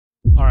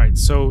Alright,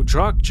 so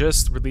Drock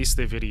just released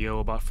a video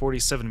about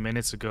 47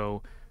 minutes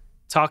ago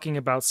talking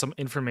about some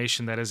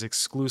information that is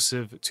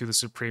exclusive to the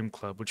Supreme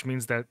Club, which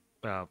means that,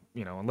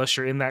 unless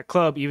you're in that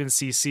club, even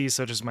CCs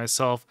such as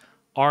myself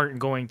aren't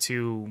going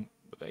to,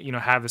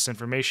 have this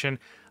information.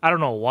 I don't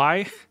know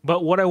why,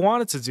 but what I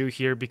wanted to do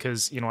here,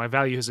 because, I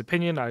value his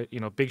opinion,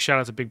 big shout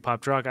out to Big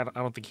Pop Drock, I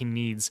don't think he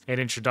needs an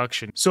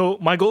introduction. So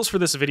my goals for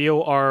this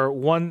video are,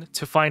 1,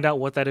 to find out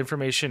what that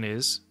information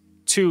is,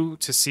 2,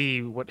 to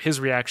see what his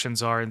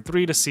reactions are, and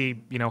 3, to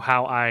see,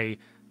 how I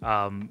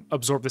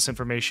absorb this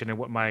information and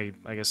what my,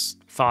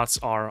 thoughts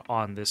are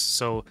on this.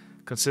 So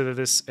consider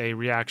this a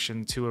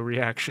reaction to a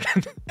reaction.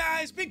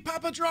 Guys, Big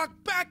Papa Drock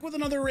back with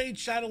another Raid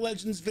Shadow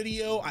Legends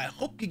video. I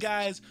hope you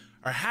guys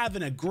are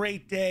having a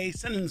great day,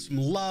 sending some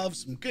love,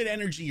 some good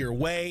energy your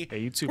way. Hey,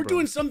 you too, We're bro.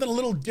 doing something a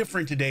little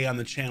different today on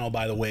the channel,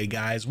 by the way,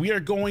 guys. We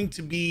are going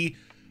to be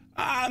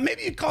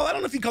maybe you call, I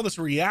don't know if you call this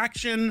a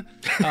reaction,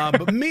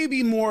 but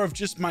maybe more of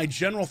just my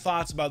general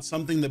thoughts about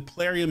something that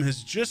Plarium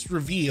has just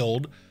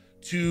revealed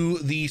to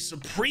the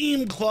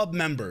Supreme Club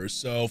members.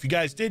 So if you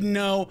guys didn't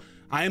know,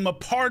 I am a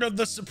part of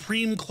the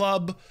Supreme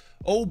Club.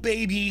 Oh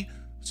baby.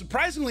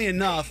 Surprisingly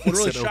enough, what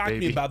really shocked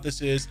me about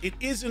this is it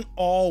isn't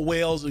all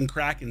whales and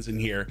krakens in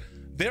here.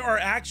 There are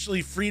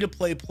actually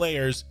free-to-play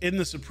players in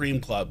the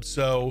Supreme Club.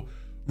 So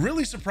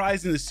really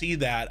surprising to see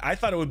that. I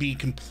thought it would be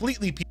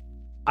completely...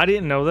 I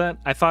didn't know that.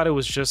 I thought it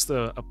was just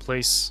a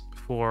place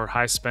for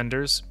high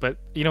spenders, but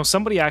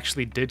somebody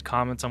actually did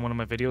comment on one of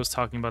my videos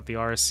talking about the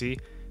RSC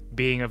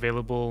being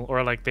available,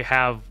 or like they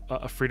have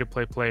a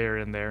free-to-play player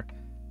in there.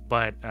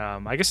 But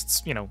I guess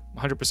it's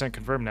 100%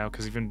 confirmed now,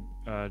 because even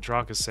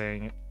Drock is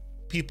saying it.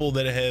 People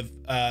that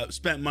have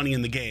spent money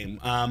in the game,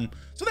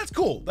 so that's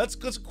cool. That's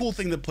a cool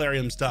thing that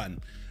Plarium's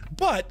done.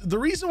 But the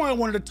reason why I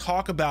wanted to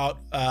talk about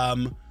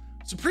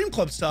Supreme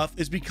Club stuff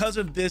is because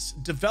of this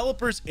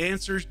developers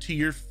answers to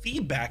your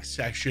feedback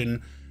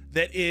section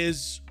that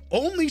is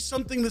only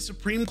something the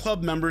Supreme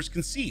Club members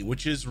can see,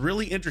 which is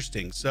really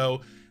interesting.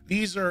 So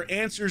these are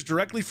answers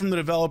directly from the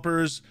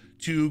developers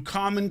to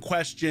common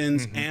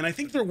questions, and I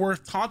think they're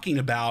worth talking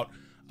about,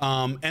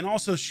 and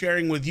also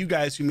sharing with you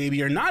guys who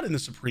maybe are not in the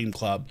Supreme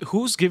Club.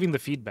 Who's giving the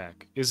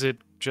feedback? Is it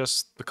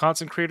just the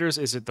content creators?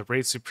 Is it the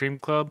Raid Supreme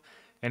Club?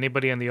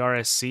 Anybody in the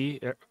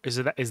RSC?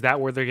 Is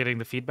that where they're getting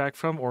the feedback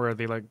from, or are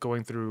they like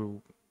going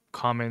through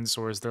comments,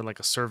 or is there like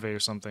a survey or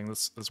something?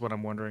 That's what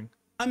I'm wondering.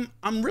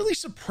 I'm really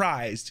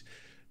surprised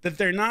that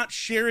they're not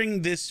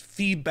sharing this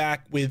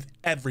feedback with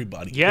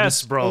everybody.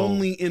 Yes, bro.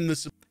 Only in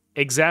the...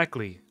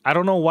 Exactly. I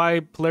don't know why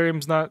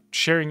Plarium's not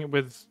sharing it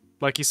with,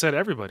 like you said,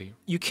 everybody.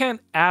 You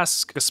can't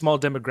ask a small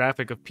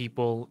demographic of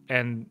people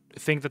and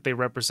think that they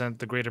represent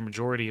the greater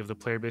majority of the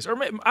player base. Or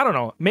I don't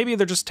know, maybe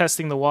they're just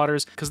testing the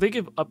waters, because they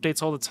give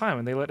updates all the time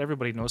and they let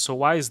everybody know. So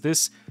why is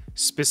this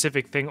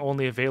specific thing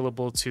only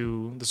available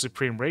to the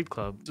Supreme Raid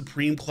Club?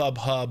 Supreme Club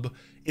hub,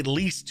 at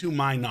least to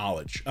my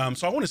knowledge.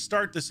 So I want to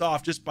start this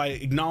off just by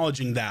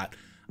acknowledging that.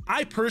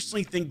 I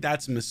personally think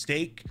that's a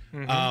mistake.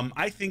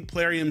 I think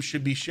Plarium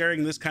should be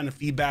sharing this kind of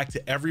feedback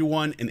to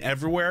everyone and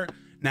everywhere.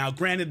 Now,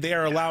 granted, they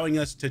are allowing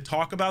us to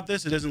talk about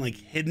this. It isn't like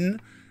hidden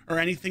or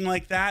anything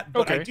like that.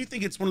 But I do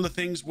think it's one of the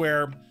things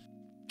where...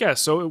 Yeah,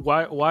 so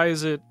why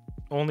is it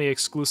only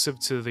exclusive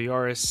to the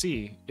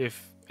RSC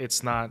if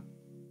it's not...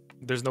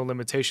 There's no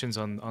limitations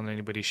on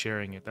anybody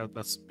sharing it?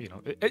 That's,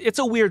 it's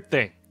a weird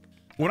thing.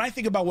 When I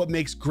think about what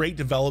makes great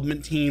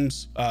development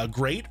teams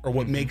great, or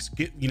what makes,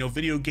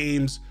 video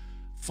games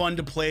fun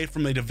to play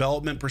from a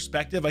development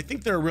perspective, I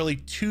think there are really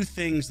 2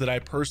 things that I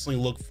personally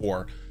look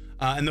for.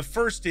 And the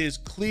first is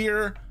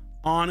clear,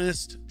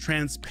 honest,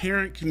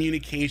 transparent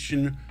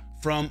communication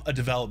from a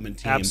development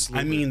team. Absolutely.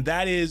 I mean,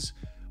 that is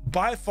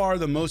by far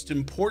the most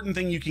important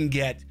thing you can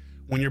get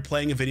when you're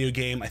playing a video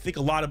game. I think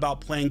a lot about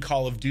playing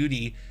Call of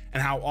Duty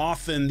and how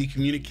often the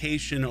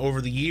communication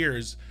over the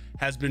years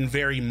has been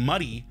very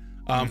muddy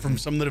from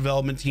some of the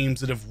development teams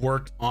that have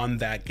worked on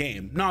that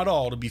game. Not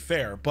all, to be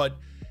fair, but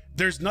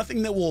there's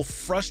nothing that will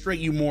frustrate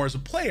you more as a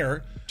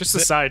player. Just a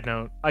side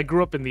note, I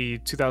grew up in the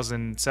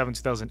 2007,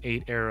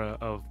 2008 era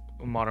of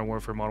Modern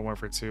Warfare, Modern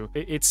Warfare 2.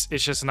 It's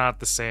just not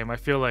the same. I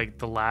feel like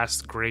the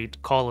last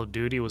great Call of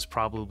Duty was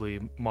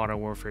probably Modern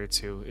Warfare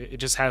 2. It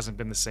just hasn't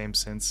been the same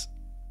since.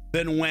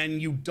 Then when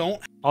you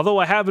don't... Although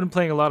I have been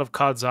playing a lot of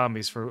COD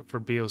Zombies for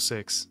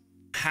BO6.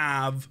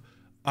 ...have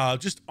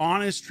just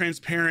honest,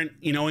 transparent,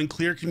 and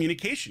clear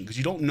communication, because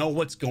you don't know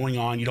what's going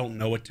on. You don't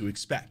know what to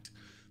expect.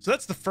 So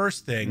that's the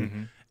first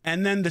thing.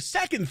 And then the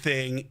second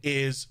thing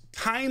is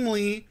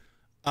timely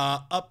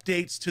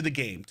updates to the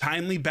game,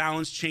 timely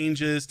balance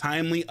changes,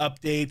 timely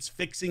updates,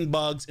 fixing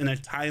bugs in a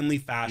timely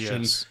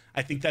fashion. Yes.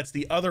 I think that's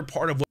the other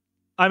part of what...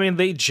 I mean,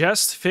 they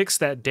just fixed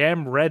that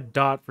damn red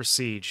dot for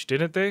Siege,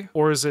 didn't they?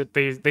 Or is it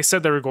they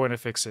said they were going to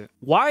fix it?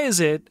 Why is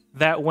it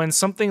that when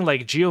something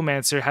like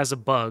Geomancer has a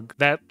bug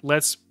that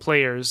lets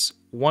players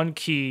one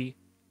key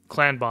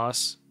clan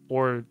boss,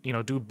 or,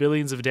 do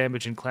billions of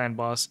damage in clan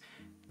boss,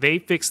 they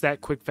fix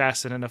that quick,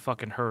 fast, and in a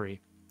fucking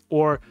hurry?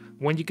 Or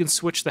when you can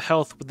switch the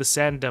health with the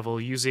Sand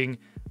Devil using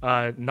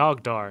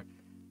Nogdar,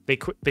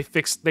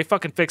 they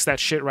fucking fix that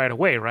shit right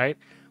away, right?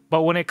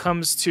 But when it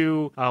comes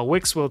to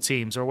Wixwell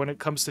teams, or when it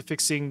comes to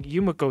fixing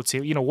Yumiko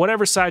team, you know,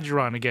 whatever side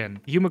you're on, again,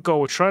 Yumiko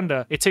or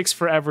Trunda, it takes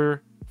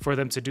forever for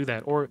them to do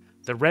that. Or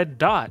the red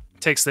dot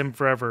takes them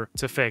forever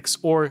to fix,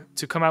 or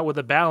to come out with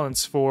a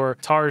balance for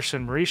Tarish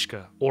and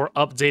Marishka, or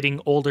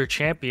updating older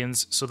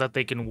champions so that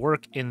they can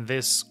work in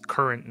this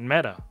current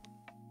meta.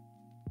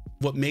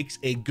 What makes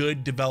a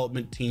good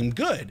development team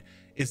good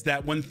is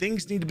that when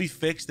things need to be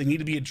fixed, they need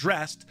to be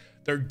addressed,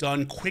 they're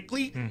done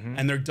quickly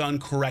and they're done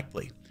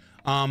correctly.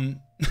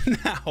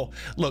 Now,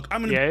 look,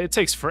 yeah, it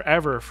takes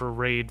forever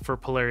for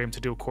Plarium to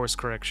do a course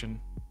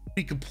correction.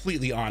 Be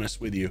completely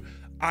honest with you.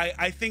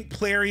 I think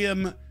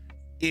Plarium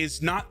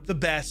is not the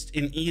best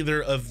in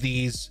either of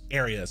these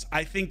areas.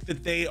 I think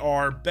that they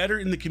are better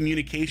in the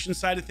communication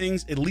side of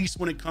things, at least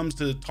when it comes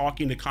to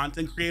talking to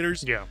content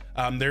creators. Yeah.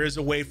 There is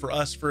a way for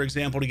us, for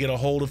example, to get a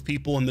hold of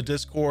people in the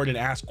Discord and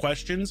ask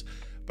questions.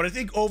 But I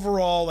think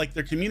overall, like,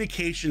 their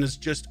communication is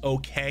just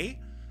okay.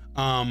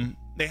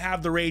 They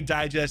have the raid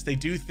digest, they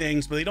do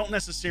things, but they don't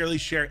necessarily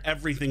share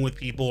everything with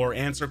people or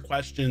answer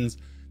questions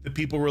that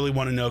people really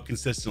want to know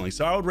consistently.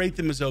 So I would rate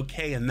them as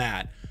okay in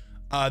that.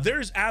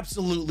 There's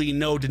absolutely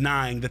no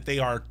denying that they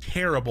are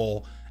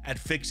terrible at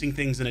fixing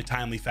things in a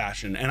timely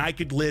fashion. And I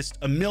could list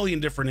a million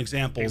different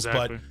examples,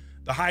 but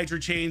the Hydra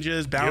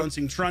changes,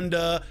 balancing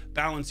Trunda,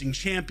 balancing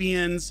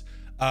champions,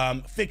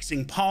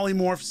 fixing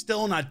polymorph,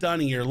 still not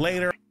done a year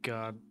later.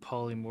 God,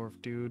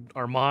 polymorph, dude.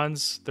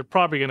 Armands, they're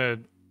probably gonna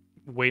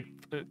wait.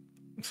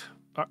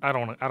 I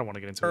don't want to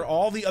get into it.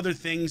 All the other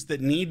things that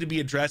need to be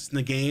addressed in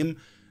the game,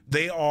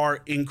 they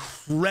are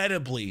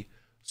incredibly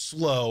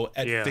slow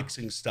at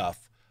fixing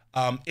stuff.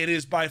 It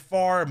is by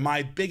far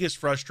my biggest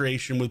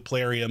frustration with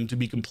Plarium, to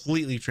be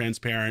completely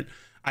transparent.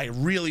 I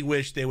really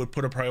wish they would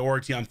put a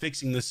priority on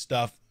fixing this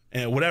stuff,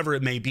 whatever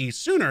it may be,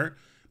 sooner.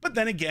 But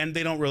then again,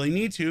 they don't really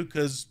need to,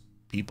 because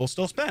people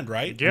still spend,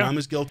 right? Yeah, and I'm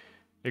as guilty.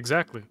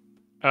 Exactly.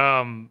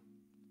 And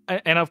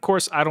of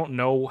course, I don't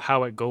know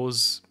how it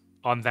goes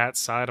on that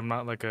side. I'm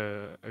not like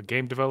a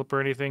game developer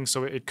or anything,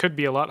 so it could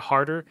be a lot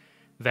harder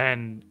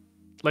than,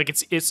 like,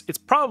 it's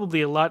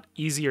probably a lot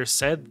easier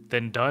said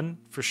than done,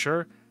 for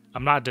sure.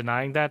 I'm not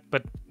denying that,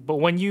 but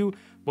when you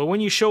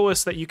show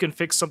us that you can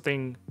fix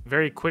something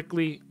very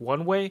quickly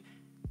one way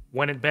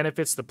when it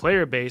benefits the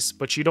player base,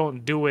 but you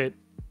don't do it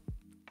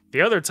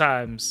the other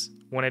times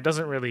when it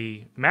doesn't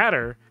really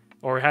matter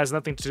or has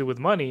nothing to do with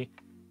money,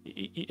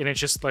 and it's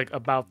just like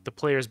about the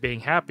players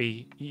being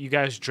happy, you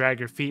guys drag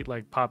your feet,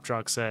 like Pop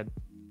Jock said.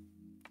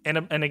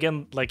 And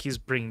again, like he's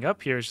bringing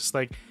up here, it's just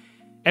like,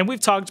 and we've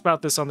talked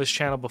about this on this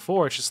channel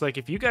before, it's just like,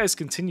 if you guys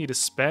continue to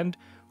spend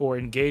or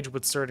engage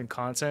with certain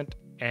content,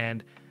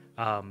 and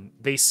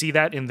they see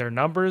that in their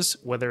numbers,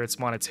 whether it's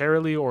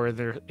monetarily or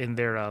in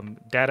their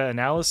data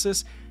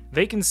analysis,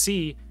 they can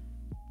see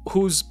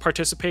who's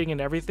participating in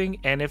everything.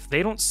 And if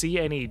they don't see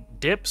any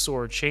dips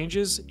or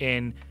changes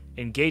in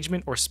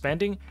engagement or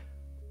spending,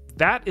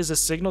 that is a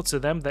signal to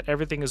them that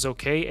everything is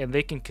okay and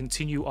they can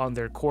continue on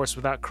their course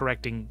without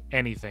correcting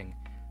anything.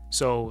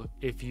 So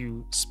if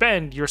you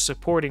spend, you're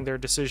supporting their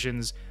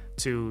decisions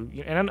to,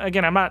 and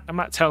again, I'm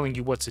not telling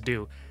you what to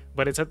do,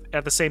 but it's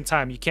at the same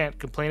time, you can't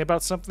complain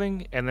about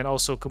something and then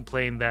also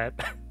complain that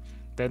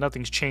that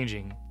nothing's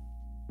changing.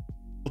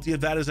 Guilty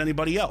of that as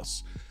anybody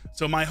else.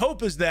 So my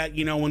hope is that,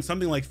 you know, when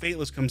something like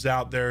Fateless comes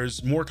out,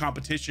 there's more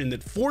competition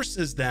that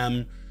forces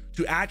them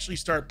to actually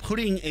start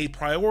putting a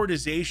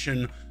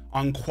prioritization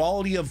on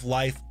quality of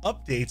life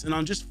updates and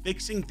on just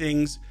fixing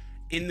things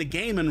in the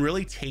game and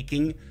really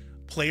taking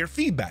player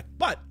feedback.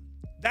 But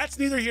that's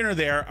neither here nor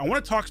there. I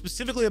want to talk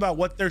specifically about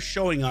what they're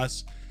showing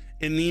us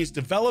in these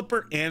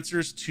developer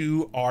answers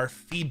to our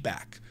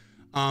feedback.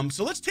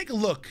 So let's take a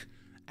look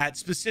at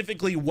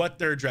specifically what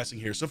they're addressing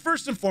here. So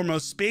first and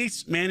foremost,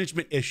 space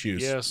management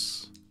issues.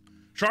 Yes.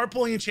 Shard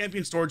pulling and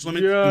champion storage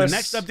limit. In the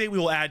next update, we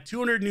will add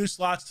 200 new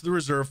slots to the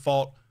reserve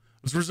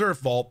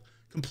vault,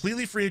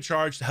 completely free of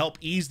charge to help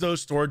ease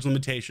those storage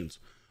limitations.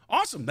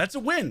 Awesome. That's a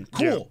win.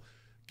 Cool. Yeah.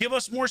 Give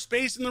us more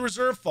space in the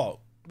reserve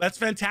vault. That's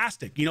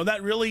fantastic. You know,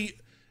 that really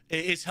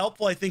is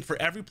helpful, I think, for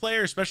every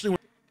player, especially when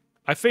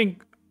I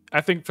think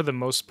for the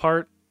most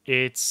part,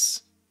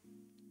 it's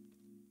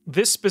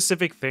this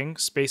specific thing,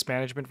 space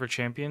management for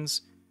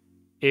champions,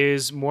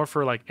 is more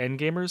for like end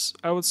gamers,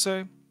 I would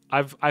say.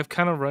 I've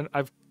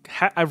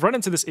run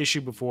into this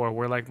issue before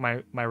where like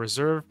my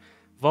reserve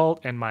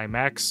vault and my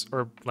max,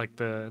 or like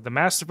the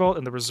master vault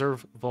and the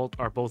reserve vault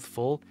are both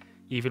full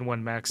even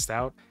when maxed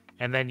out,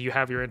 and then you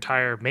have your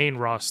entire main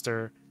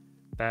roster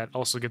that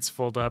also gets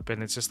filled up,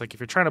 and it's just like, if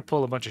you're trying to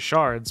pull a bunch of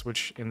shards,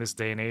 which in this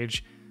day and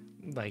age,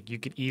 like, you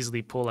could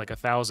easily pull like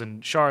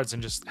 1,000 shards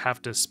and just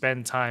have to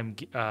spend time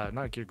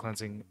not gear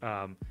cleansing,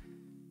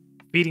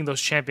 feeding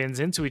those champions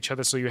into each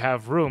other so you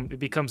have room, it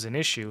becomes an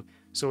issue.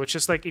 So it's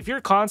just like, if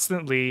you're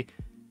constantly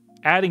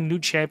adding new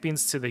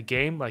champions to the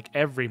game like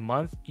every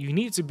month, you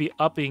need to be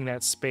upping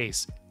that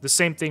space. The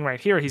same thing right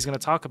here, he's going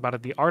to talk about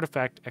it, the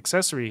artifact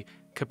accessory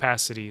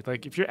capacity.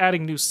 Like, if you're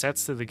adding new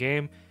sets to the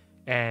game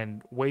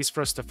and ways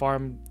for us to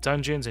farm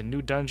dungeons and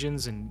new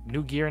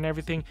gear and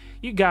everything,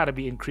 you gotta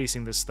be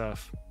increasing this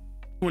stuff.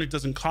 When it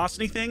doesn't cost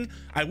anything.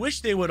 I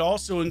wish they would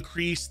also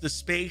increase the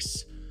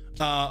space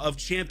of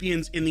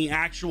champions in the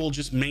actual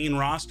just main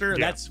roster.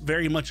 Yeah. That's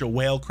very much a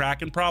whale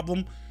Kraken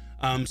problem.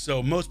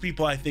 So most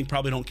people, I think,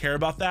 probably don't care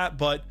about that,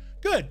 but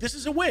good. This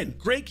is a win.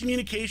 Great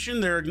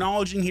communication. They're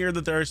acknowledging here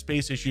that there are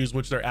space issues,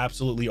 which there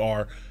absolutely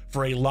are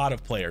for a lot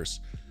of players.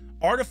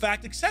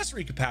 Artifact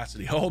accessory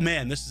capacity. Oh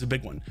man, this is a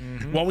big one.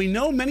 While we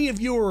know many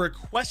of you are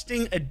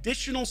requesting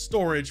additional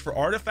storage for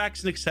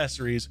artifacts and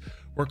accessories,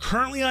 we're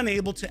currently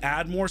unable to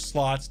add more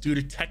slots due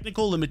to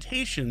technical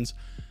limitations.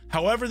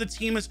 However, the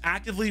team is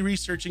actively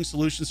researching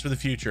solutions for the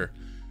future.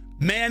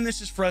 Man, this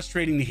is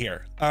frustrating to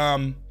hear.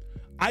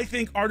 I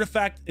think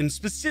artifact and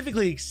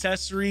specifically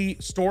accessory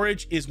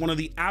storage is one of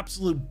the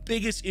absolute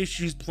biggest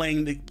issues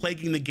plaguing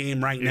the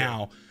game right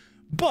now.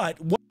 But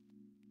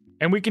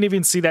and we can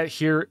even see that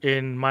here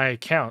in my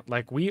account.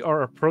 Like, we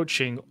are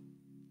approaching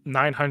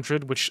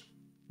 900, which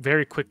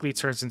very quickly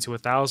turns into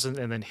 1,000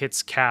 and then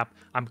hits cap.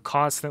 I'm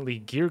constantly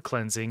gear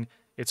cleansing.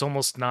 It's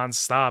almost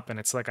non-stop, and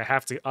it's like I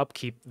have to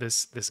upkeep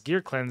this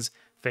gear cleanse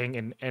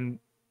thing, and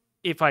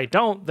if I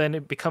don't, then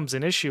it becomes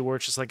an issue where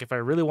it's just like, if I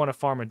really want to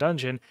farm a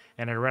dungeon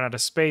and I run out of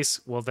space,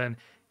 well, then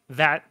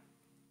that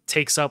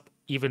takes up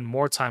even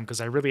more time because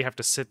I really have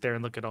to sit there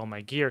and look at all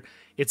my gear.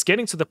 It's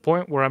getting to the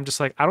point where I'm just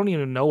like, I don't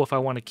even know if I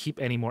want to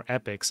keep any more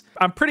epics.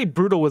 I'm pretty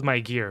brutal with my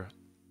gear.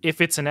 If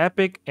it's an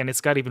epic and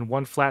it's got even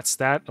one flat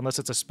stat, unless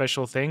it's a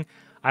special thing,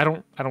 I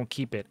don't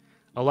keep it.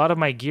 A lot of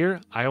my gear,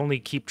 I only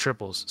keep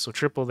triples. So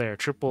triple there,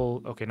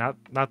 triple, okay, not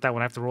that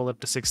one, I have to roll up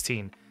to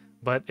 16.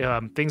 But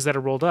things that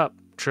are rolled up,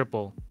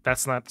 triple.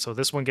 That's not, so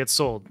this one gets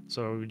sold.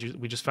 So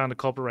we just found a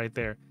culprit right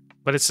there.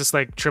 But it's just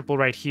like triple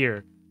right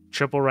here,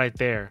 triple right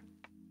there,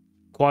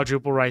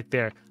 quadruple right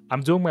there.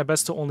 I'm doing my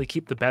best to only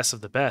keep the best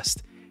of the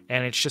best.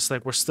 And it's just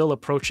like, we're still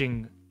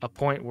approaching a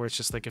point where it's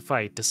just like, if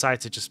I decide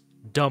to just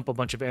dump a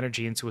bunch of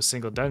energy into a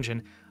single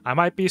dungeon, I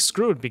might be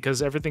screwed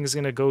because everything's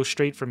going to go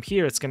straight from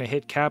here. It's going to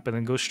hit cap and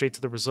then go straight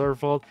to the reserve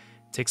vault.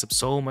 It takes up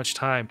so much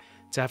time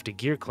to have to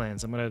gear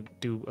cleanse. I'm going to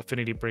do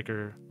Affinity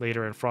Breaker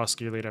later and Frost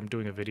Gear later. I'm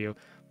doing a video.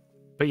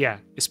 But yeah,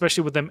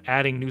 especially with them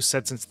adding new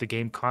sets into the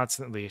game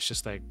constantly, it's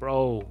just like,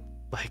 bro,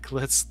 like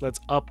let's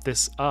up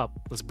this up.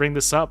 Let's bring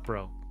this up,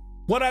 bro.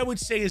 What I would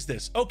say is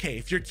this. Okay,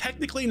 if you're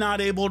technically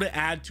not able to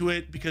add to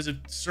it because of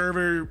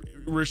server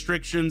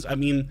restrictions, I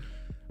mean,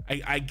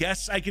 I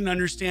guess I can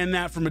understand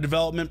that from a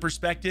development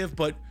perspective,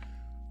 but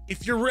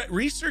if you're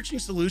researching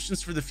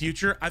solutions for the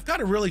future, I've got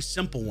a really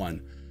simple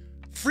one.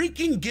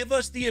 Freaking give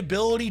us the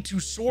ability to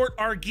sort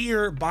our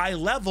gear by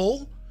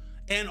level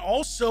and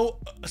also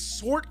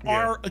sort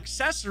our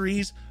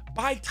accessories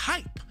by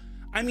type.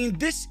 I mean,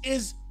 this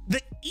is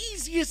the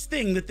easiest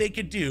thing that they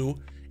could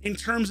do in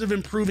terms of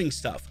improving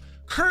stuff.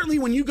 Currently,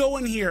 when you go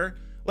in here,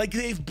 like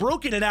they've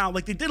broken it out,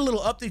 like they did a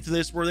little update to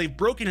this where they've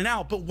broken it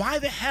out, but why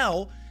the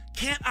hell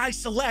can't I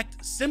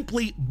select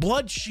simply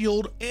blood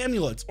shield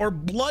amulets or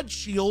blood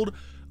shield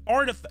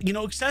artifact,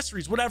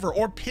 accessories, whatever,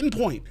 or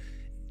pinpoint?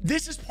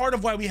 This is part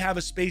of why we have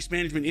a space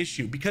management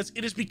issue, because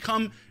it has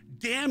become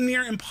damn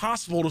near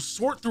impossible to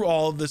sort through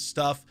all of this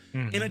stuff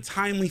in a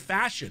timely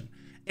fashion.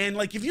 And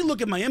like, if you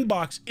look at my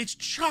inbox, it's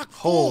chock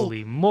full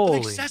Holy moly.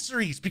 of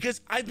accessories,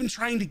 because I've been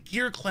trying to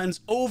gear cleanse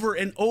over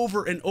and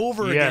over and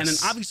over again. And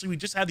obviously we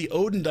just had the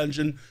Odin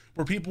dungeon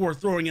where people were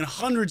throwing in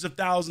hundreds of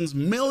thousands,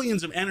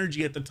 millions of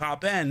energy at the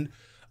top end.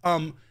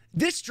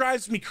 This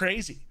drives me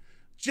crazy.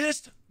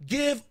 Just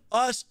give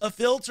us a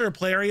filter,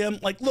 Plarium.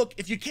 Like, look,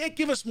 if you can't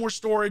give us more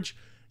storage,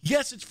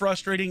 yes, it's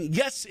frustrating.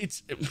 Yes,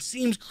 it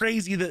seems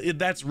crazy that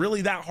that's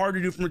really that hard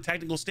to do from a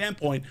technical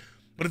standpoint.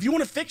 But if you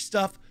want to fix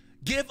stuff,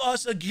 give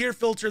us a gear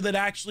filter that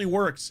actually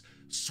works.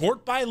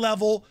 Sort by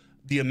level,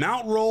 the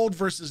amount rolled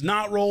versus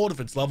not rolled, if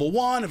it's level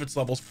 1, if it's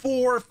levels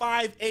 4,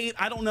 5, 8,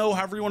 I don't know,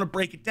 however you want to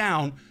break it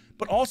down.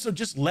 But also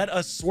just let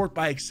us sort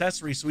by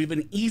accessory so we have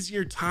an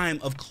easier time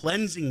of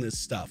cleansing this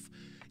stuff.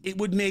 It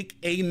would make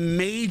a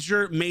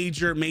major,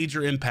 major,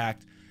 major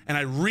impact. And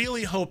I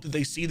really hope that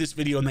they see this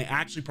video and they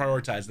actually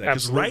prioritize that.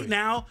 Because right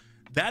now,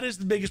 that is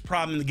the biggest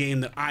problem in the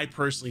game that I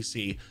personally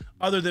see,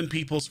 other than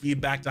people's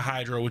feedback to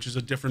Hydro, which is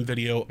a different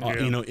video,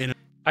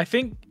 I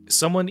think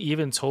someone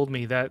even told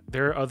me that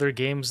there are other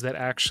games that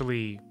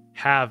actually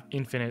have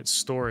infinite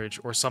storage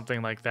or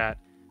something like that.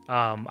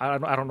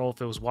 I don't know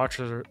if it was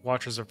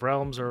Watchers of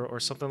Realms or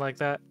something like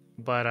that.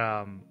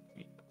 But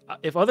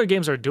if other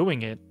games are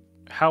doing it,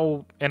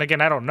 how? And again,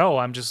 I don't know.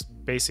 I'm just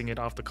basing it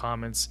off the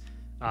comments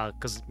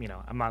because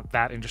I'm not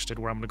that interested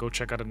where I'm gonna go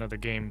check out another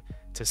game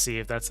to see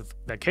if that's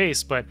the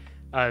case. But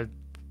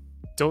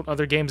don't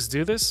other games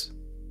do this?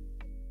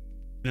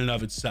 In and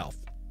of itself.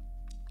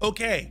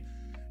 Okay.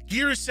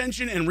 Gear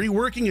Ascension and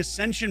reworking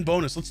Ascension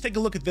bonus. Let's take a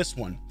look at this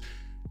one.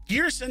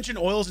 Gear Ascension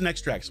oils and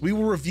extracts. We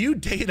will review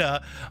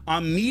data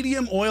on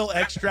medium oil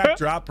extract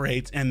drop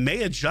rates and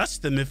may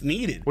adjust them if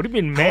needed. What do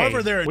you mean may?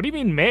 However, what do you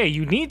mean may?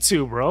 You need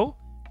to, bro.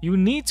 You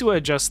need to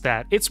adjust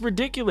that. It's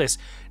ridiculous.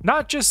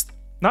 Not just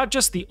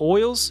the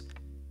oils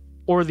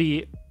or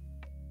the,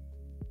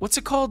 what's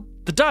it called?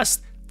 The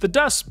dust,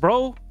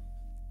 bro.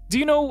 Do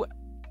you know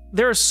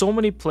there are so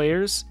many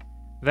players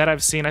that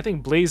I've seen? I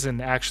think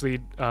Blazin actually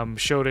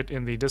showed it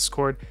in the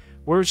Discord,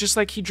 where it's just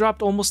like he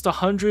dropped almost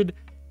 100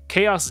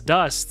 chaos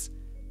dust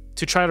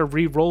to try to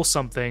re-roll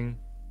something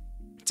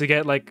to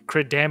get like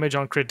crit damage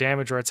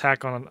or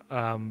attack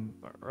on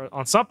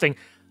something.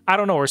 I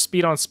don't know, or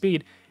speed on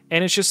speed.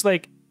 And it's just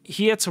like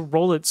he had to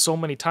roll it so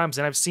many times.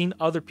 And I've seen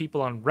other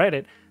people on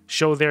Reddit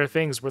show their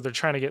things where they're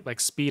trying to get like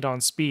speed on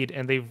speed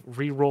and they've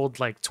re-rolled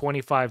like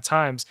 25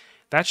 times.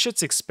 That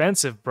shit's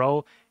expensive,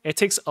 bro. It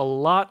takes a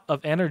lot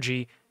of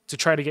energy to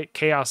try to get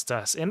chaos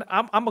dust. And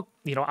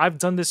I've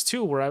done this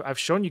too, where I've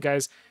shown you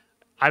guys,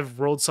 I've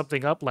rolled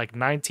something up like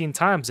 19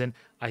 times and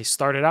I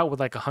started out with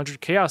like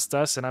 100 chaos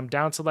dust and I'm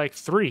down to like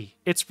 3.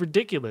 It's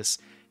ridiculous.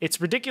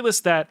 It's ridiculous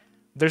that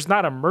there's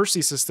not a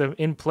mercy system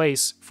in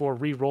place for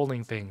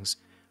re-rolling things,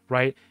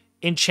 right?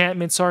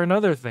 Enchantments are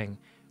another thing.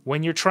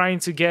 When you're trying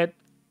to get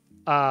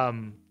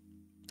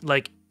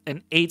like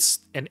an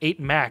 8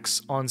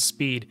 max on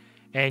speed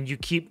and you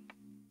keep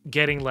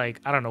getting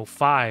like, I don't know,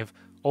 5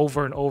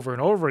 over and over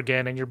and over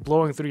again, and you're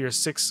blowing through your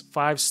 6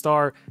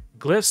 5-star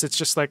glyphs, it's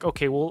just like,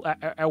 okay, well,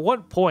 at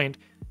what point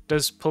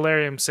does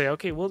Plarium say,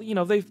 okay, well, you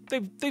know, they've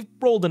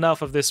rolled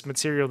enough of this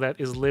material that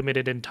is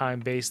limited and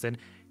time based and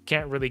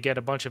can't really get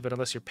a bunch of it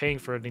unless you're paying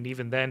for it, and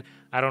even then,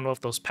 I don't know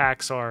if those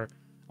packs are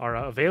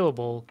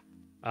available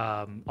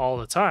all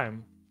the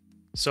time.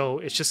 So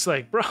it's just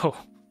like, bro,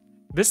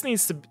 this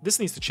needs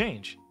to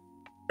change.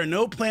 There are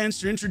no plans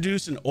to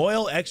introduce an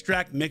oil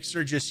extract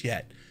mixer just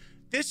yet.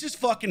 This is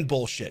fucking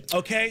bullshit,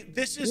 okay?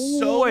 This is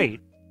so... Wait.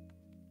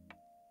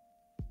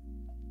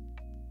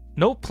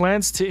 No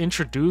plans to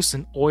introduce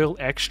an oil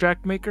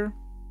extract maker?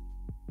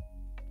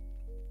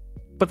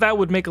 But that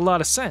would make a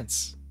lot of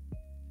sense.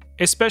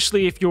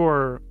 Especially if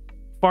you're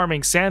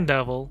farming Sand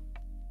Devil,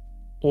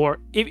 or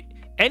if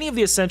any of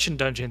the Ascension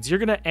dungeons, you're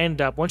going to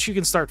end up, once you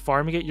can start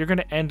farming it, you're going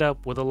to end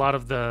up with a lot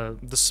of the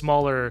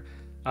smaller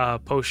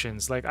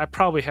potions. Like, I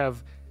probably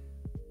have,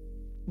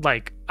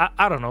 like,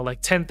 I don't know,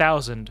 like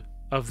 10,000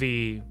 of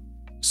the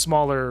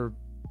smaller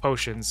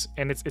potions,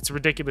 and it's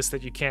ridiculous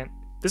that you can't.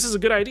 This is a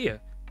good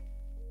idea.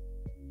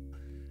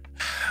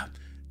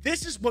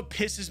 This is what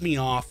pisses me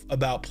off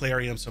about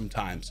Plarium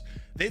sometimes.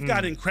 They've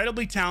got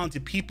incredibly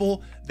talented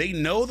people. They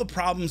know the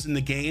problems in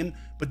the game,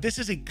 but this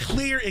is a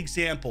clear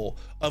example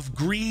of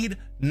greed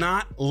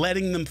not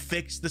letting them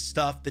fix the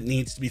stuff that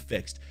needs to be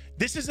fixed.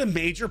 This is a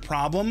major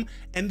problem,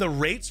 and the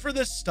rates for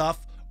this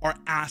stuff are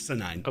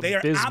asinine. They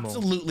are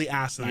absolutely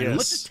asinine. Yes.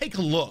 Let's just take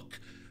a look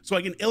so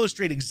I can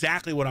illustrate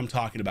exactly what I'm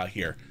talking about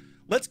here.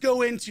 Let's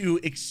go into,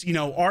 you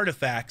know,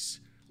 artifacts.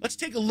 Let's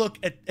take a look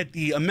at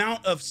the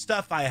amount of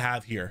stuff I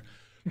have here.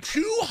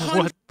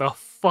 200. What the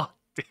fuck,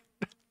 dude?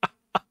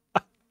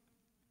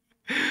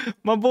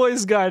 My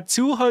boy's got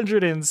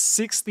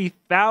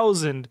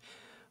 260,000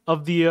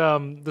 of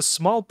the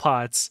small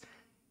pots,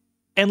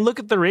 and look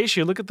at the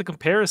ratio. Look at the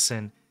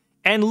comparison,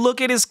 and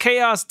look at his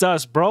chaos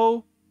dust,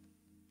 bro.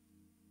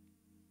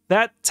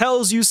 That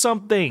tells you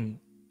something.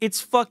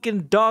 It's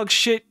fucking dog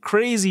shit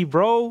crazy,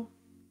 bro.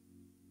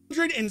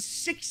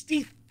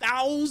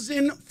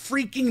 160,000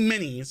 freaking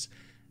minis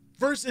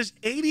versus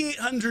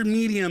 8,800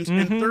 mediums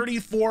and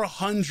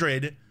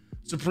 3,400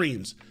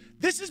 supremes.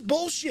 This is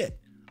bullshit,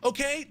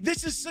 okay?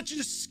 This is such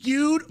a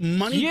skewed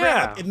money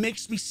grab. It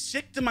makes me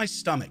sick to my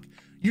stomach.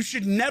 You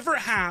should never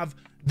have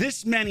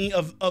this many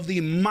of the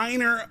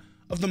minor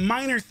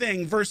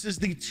thing versus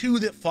the 2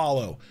 that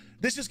follow.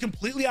 This is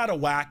completely out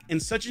of whack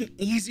and such an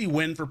easy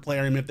win for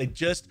Plarium if they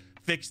just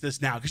fix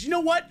this now. Because you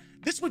know what?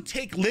 This would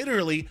take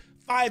literally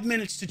 5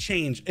 minutes to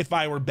change if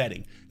I were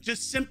betting.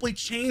 Just simply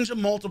change a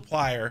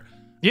multiplier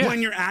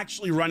when you're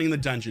actually running the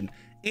dungeon.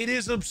 It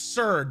is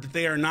absurd that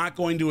they are not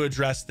going to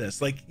address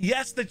this. Like,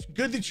 yes, that's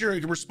good that you're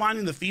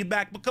responding to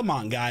feedback, but come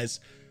on,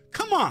 guys.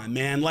 Come on,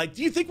 man. Like,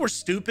 do you think we're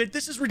stupid?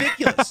 This is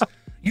ridiculous.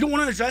 You don't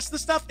want to address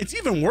this stuff? It's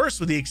even worse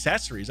with the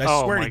accessories. I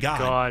swear to God.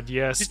 Oh my God,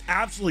 yes. Just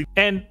absolutely.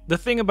 And the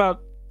thing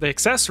about the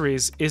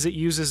accessories is it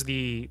uses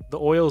the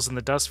oils and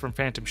the dust from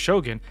Phantom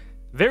Shogun.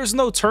 There's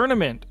no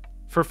tournament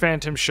for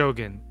Phantom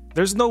Shogun.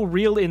 There's no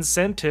real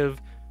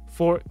incentive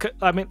for,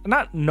 I mean,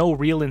 not no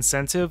real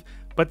incentive,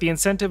 but the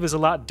incentive is a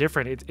lot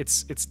different.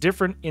 It's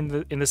different in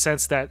the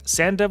sense that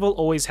Sand Devil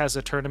always has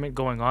a tournament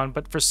going on,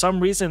 but for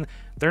some reason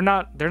they're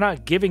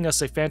not giving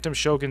us a Phantom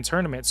Shogun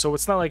tournament. So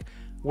it's not like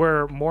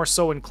we're more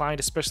so inclined,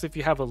 especially if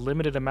you have a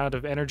limited amount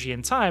of energy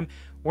and time,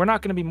 we're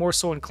not going to be more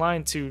so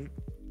inclined to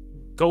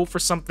go for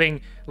something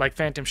like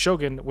Phantom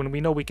Shogun when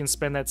we know we can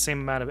spend that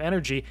same amount of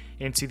energy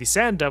into the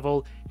Sand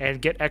Devil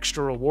and get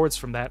extra rewards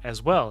from that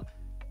as well.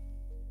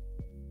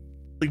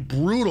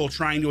 Brutal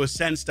trying to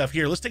ascend stuff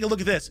here. Let's take a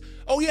look at this.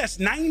 Oh yes,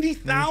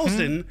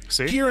 90,000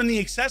 here in the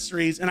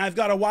accessories, and I've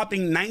got a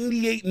whopping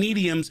 98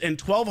 mediums and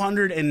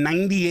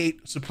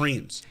 1,298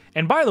 supremes.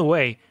 And by the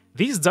way,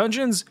 these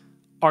dungeons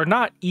are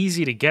not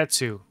easy to get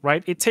to,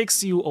 right? It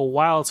takes you a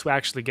while to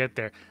actually get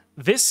there.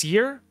 This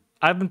year,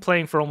 I've been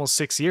playing for almost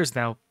 6 years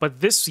now,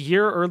 but this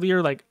year,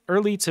 like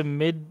early to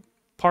mid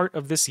part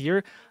of this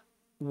year,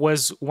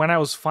 was when I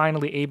was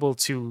finally able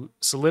to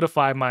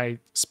solidify my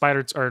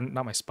spider, or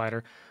not my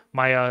spider,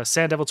 my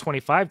Sand Devil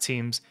 25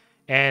 teams,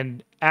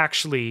 and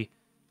actually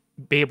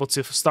be able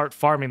to start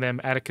farming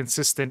them at a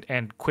consistent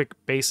and quick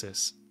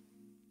basis.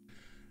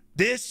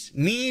 This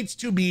needs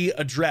to be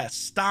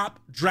addressed. Stop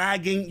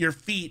dragging your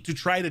feet to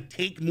try to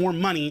take more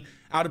money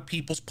out of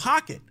people's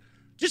pocket.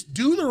 Just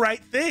do the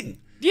right thing.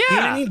 Yeah. You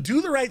know what I mean?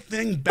 Do the right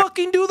thing.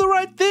 Fucking do the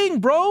right thing,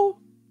 bro.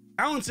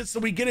 Balance it so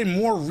we get a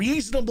more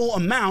reasonable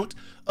amount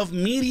of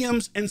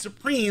mediums and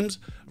supremes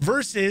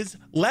versus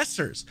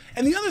lessers.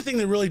 And the other thing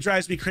that really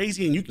drives me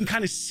crazy, and you can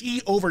kind of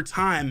see over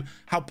time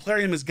how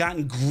Plarium has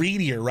gotten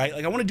greedier, right?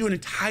 Like, I want to do an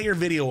entire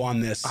video on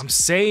this. I'm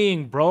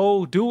saying,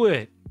 bro, do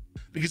it.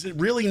 Because it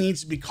really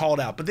needs to be called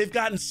out. But they've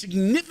gotten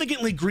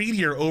significantly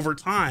greedier over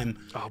time.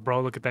 Oh,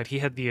 bro, look at that. He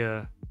had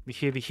the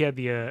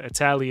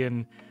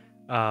Italian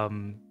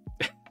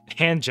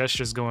hand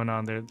gestures going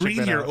on there.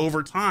 Greedier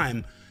over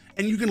time.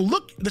 And you can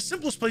look, the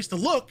simplest place to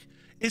look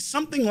is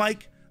something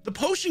like the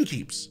potion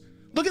keeps.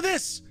 Look at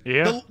this.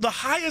 Yeah. The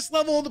highest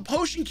level of the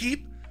potion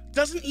keep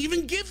doesn't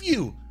even give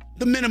you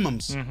the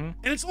minimums. And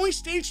it's only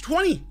stage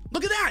 20.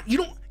 Look at that. You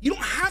don't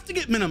have to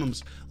get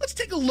minimums. Let's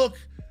take a look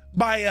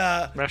by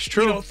that's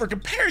true. You know, for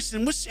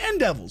comparison with Sand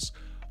Devils.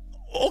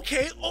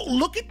 Okay, oh,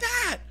 look at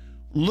that.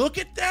 Look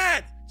at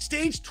that.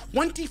 Stage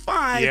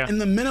 25 and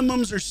the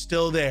minimums are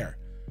still there.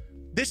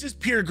 This is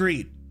pure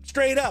greed.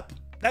 Straight up.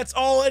 That's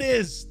all it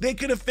is. They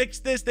could have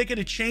fixed this. They could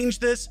have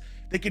changed this.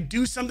 They could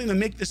do something to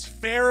make this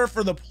fairer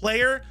for the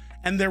player,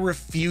 and they're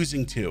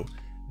refusing to.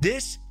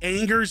 This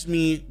angers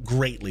me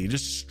greatly.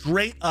 Just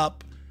straight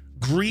up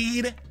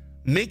greed,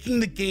 making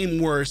the game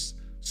worse,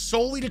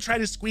 solely to try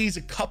to squeeze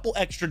a couple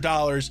extra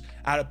dollars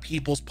out of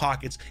people's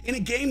pockets in a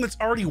game that's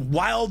already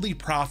wildly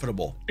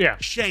profitable. Yeah.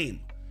 Shame.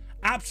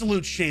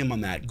 Absolute shame on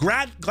that.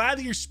 Glad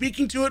that you're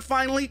speaking to it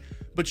finally,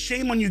 but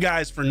shame on you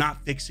guys for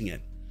not fixing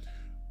it.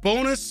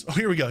 Bonus, oh,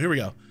 here we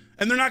go.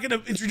 And they're not going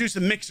to introduce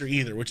a mixer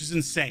either, which is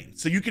insane.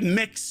 So you can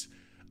mix,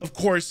 of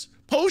course,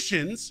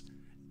 potions.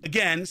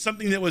 Again,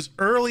 something that was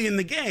early in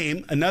the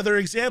game. Another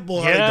example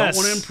of how they don't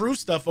want to improve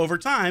stuff over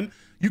time.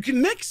 You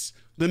can mix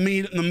the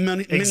mini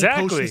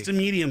potions to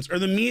mediums, or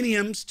the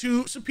mediums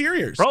to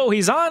superiors. Bro,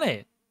 he's on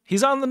it.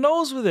 He's on the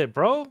nose with it,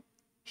 bro.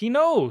 He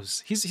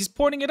knows. He's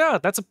pointing it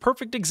out. That's a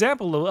perfect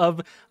example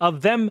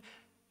of them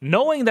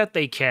knowing that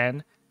they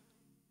can,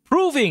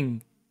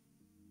 proving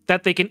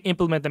that they can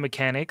implement the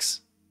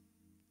mechanics,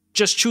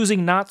 just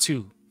choosing not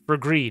to for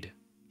greed.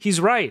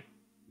 He's right.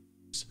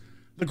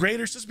 The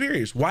greater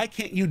superiors. Why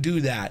can't you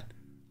do that?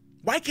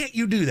 Why can't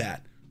you do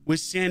that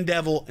with Sand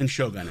Devil and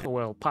Shogun?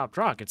 Well, Pop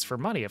Rock, it's for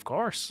money, of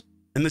course.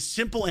 And the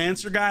simple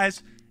answer,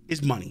 guys,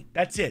 is money.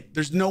 That's it.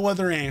 There's no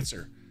other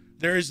answer.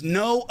 There is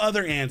no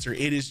other answer.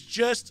 It is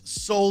just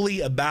solely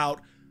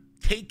about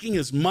taking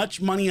as much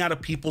money out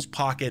of people's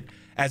pocket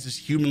as is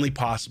humanly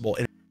possible.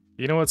 And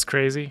you know what's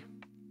crazy?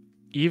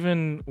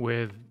 Even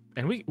with,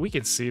 and we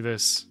can see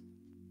this,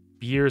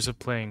 years of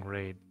playing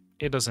Raid,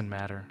 it doesn't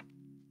matter.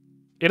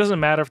 It doesn't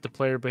matter if the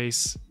player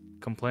base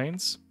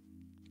complains.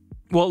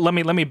 Well, let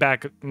me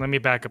back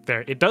up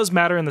there. It does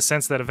matter in the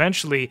sense that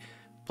eventually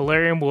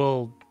Plarium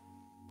will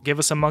give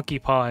us a monkey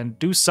paw and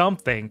do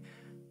something,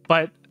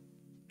 but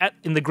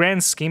in the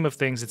grand scheme of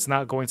things, it's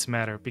not going to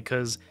matter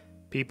because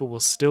people will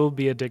still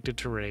be addicted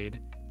to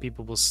Raid.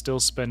 People will still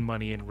spend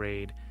money in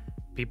Raid.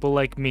 People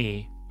like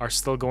me are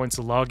still going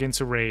to log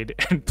into Raid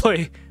and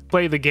play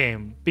the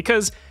game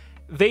because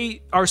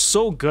they are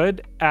so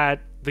good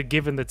at the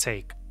give and the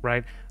take,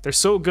 right? They're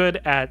so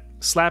good at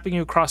slapping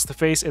you across the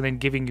face and then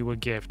giving you a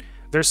gift.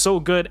 They're so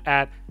good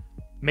at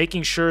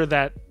making sure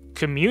that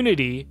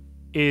community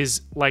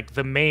is like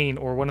the main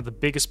or one of the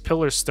biggest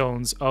pillar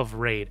stones of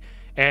Raid.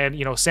 And,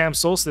 you know, Sam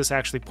Solstice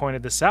actually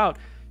pointed this out.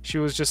 She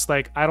was just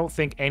like, I don't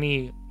think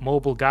any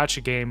mobile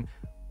gacha game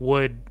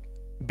would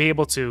be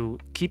able to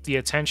keep the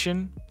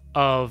attention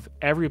of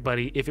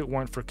everybody if it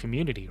weren't for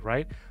community,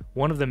 right?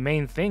 One of the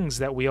main things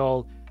that we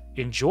all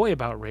enjoy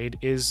about Raid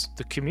is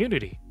the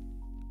community.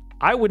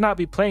 I would not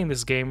be playing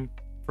this game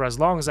for as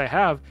long as I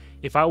have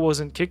if I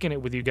wasn't kicking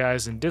it with you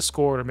guys in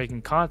Discord or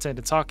making content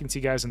and talking to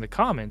you guys in the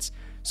comments.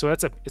 So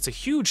it's a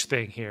huge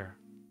thing here.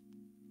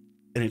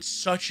 And it's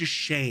such a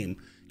shame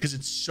because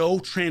it's so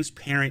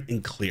transparent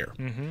and clear.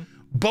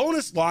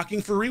 Bonus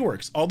locking for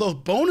reworks. Although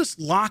bonus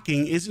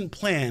locking isn't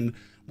planned,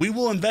 we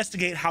will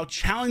investigate how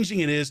challenging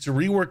it is to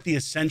rework the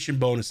Ascension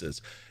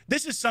bonuses.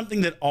 This is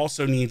something that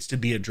also needs to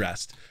be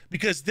addressed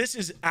because this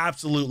is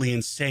absolutely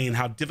insane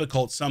how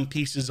difficult some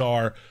pieces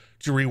are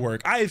to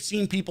rework. I have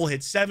seen people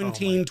hit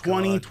 17,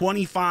 20,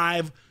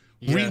 25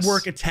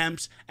 rework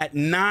attempts at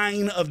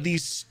 9 of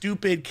these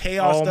stupid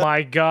chaos. Oh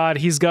my God,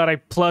 he's got a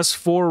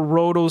 +4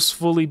 Rotos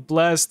fully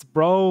blessed,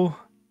 bro.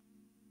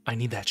 I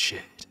need that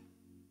shit.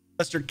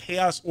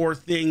 Chaos or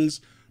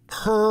things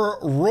per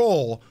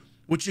roll,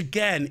 which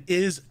again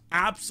is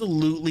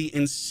absolutely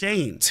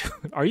insane.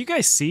 Are you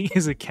guys seeing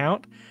his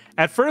account?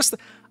 At first,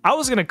 I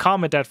was gonna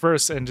comment at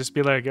first and just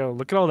be like, "Yo,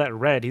 look at all that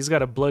red. He's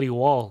got a bloody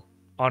wall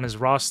on his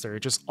roster,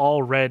 just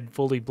all red,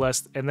 fully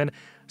blessed." And then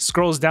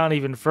scrolls down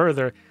even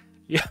further.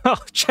 Yo,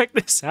 check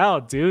this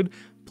out, dude.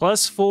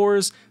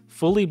 +4s,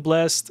 fully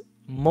blessed,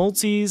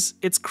 multis.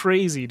 It's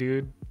crazy,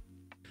 dude.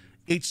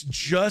 It's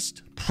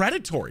just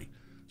predatory.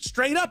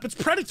 Straight up, it's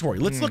predatory.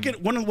 Let's look at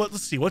one of what.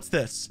 Let's see. What's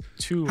this?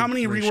 How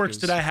many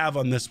reworks did I have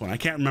on this one? I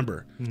can't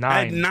remember. 9.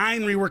 I had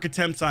 9 rework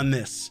attempts on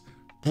this.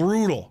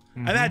 Brutal.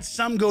 I've had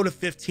some go to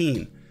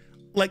 15.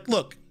 Like,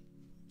 look,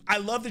 I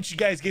love that you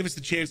guys gave us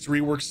the chance to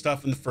rework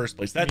stuff in the first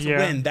place. That's a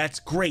win. That's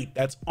great.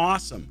 That's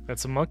awesome.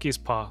 That's a monkey's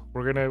paw.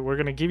 We're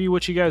gonna give you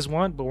what you guys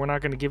want, but we're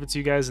not gonna give it to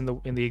you guys in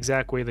the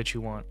exact way that you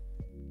want.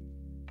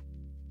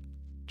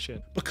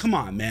 Shit. But come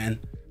on, man.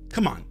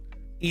 Come on.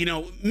 You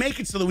know, make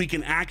it so that we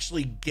can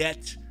actually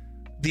get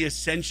the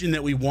ascension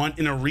that we want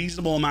in a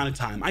reasonable amount of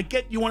time. I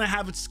get you want to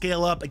have it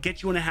scale up. I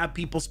get you want to have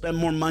people spend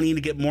more money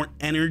to get more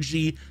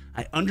energy.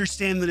 I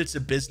understand that it's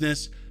a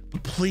business,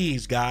 but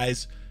please,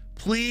 guys,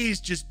 please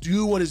just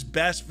do what is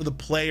best for the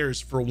players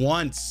for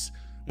once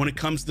when it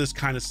comes to this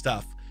kind of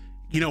stuff.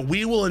 You know,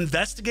 we will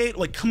investigate.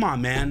 Like, come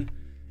on, man.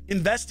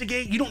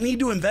 Investigate. You don't need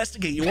to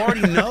investigate. You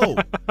already know.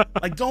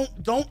 Like,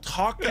 don't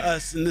talk to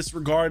us in this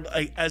regard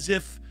like, as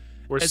if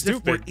we're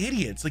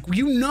idiots. Like,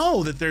 you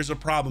know that there's a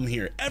problem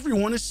here.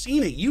 Everyone has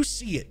seen it. You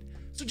see it.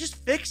 So just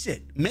fix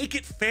it. Make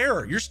it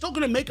fairer. You're still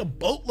going to make a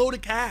boatload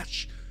of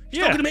cash.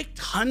 You're still going to make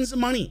tons of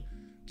money.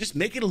 Just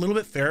make it a little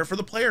bit fairer for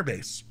the player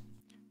base.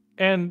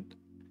 And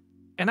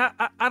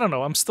I don't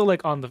know. I'm still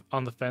like on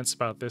the fence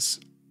about this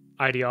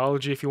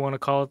ideology, if you want to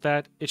call it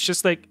that. It's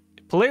just like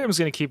Plarium's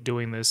going to keep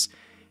doing this,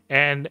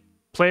 and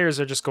players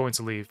are just going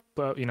to leave.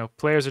 But you know,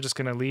 players are just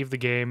going to leave the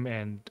game,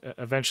 and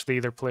eventually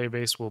their player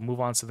base will move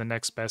on to the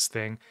next best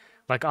thing.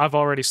 Like, I've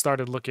already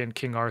started looking at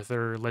King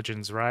Arthur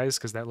Legends Rise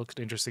because that looked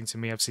interesting to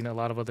me. I've seen a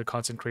lot of other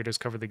content creators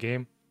cover the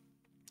game,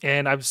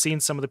 and I've seen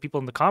some of the people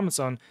in the comments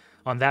on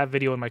that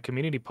video in my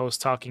community post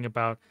talking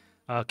about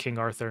King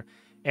Arthur,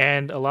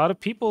 and a lot of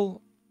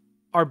people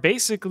are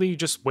basically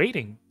just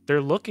waiting.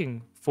 They're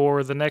looking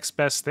for the next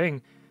best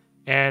thing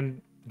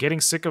and getting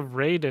sick of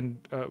Raid and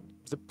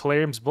the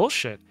Plarium's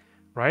bullshit,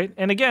 right?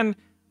 And again,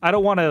 I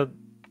don't want to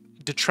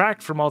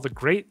detract from all the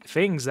great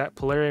things that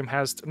Plarium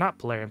has to, not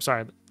Plarium,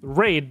 sorry,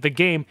 Raid, the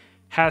game,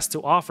 has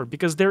to offer,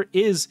 because there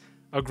is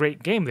a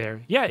great game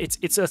there. Yeah,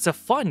 it's a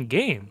fun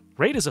game.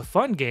 Raid is a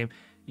fun game.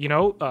 You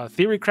know,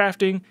 theory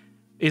crafting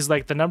is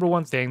like the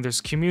 #1 thing.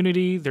 There's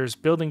community, there's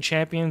building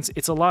champions.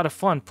 It's a lot of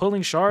fun.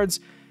 Pulling shards,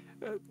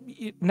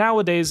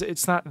 nowadays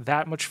it's not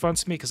that much fun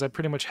to me because I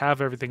pretty much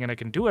have everything and I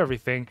can do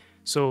everything.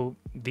 So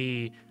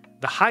the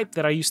hype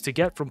that I used to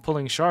get from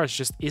pulling shards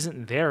just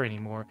isn't there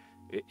anymore.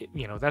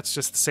 You know, that's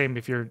just the same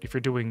if you're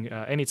doing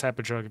any type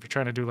of drug. If you're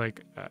trying to do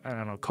like I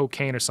don't know,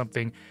 cocaine or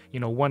something, you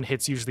know, one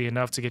hit's usually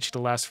enough to get you to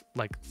last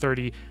like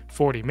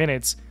 30-40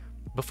 minutes.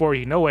 Before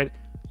you know it,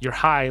 your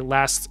high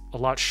lasts a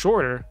lot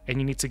shorter and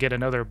you need to get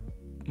another,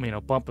 you know,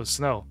 bump of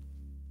snow.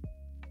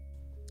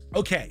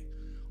 Okay,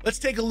 let's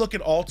take a look at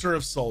Altar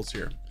of Souls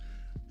here.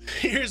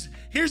 Here's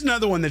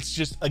another one that's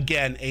just,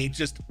 again, a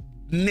just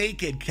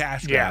naked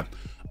cash grab.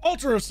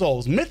 Altar of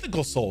Souls,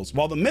 Mythical Souls.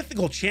 While the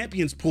Mythical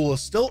Champions pool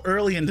is still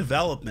early in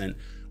development,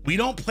 we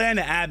don't plan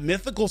to add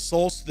Mythical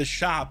Souls to the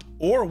shop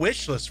or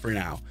wish list for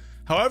now.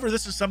 However,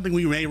 this is something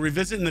we may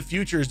revisit in the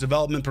future as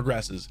development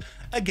progresses.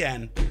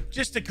 Again,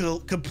 just a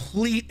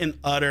complete and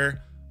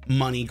utter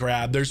money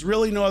grab. There's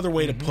really no other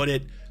way to put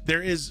it.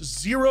 There is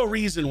zero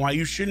reason why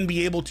you shouldn't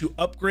be able to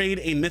upgrade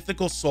a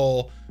Mythical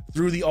Soul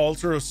through the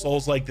Altar of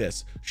Souls like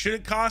this. Should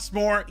it cost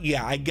more?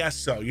 Yeah, I guess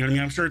so. You know what I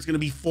mean? I'm sure it's going to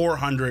be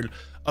 400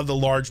 of the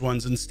large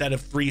ones instead of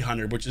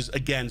 300, which is,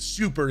 again,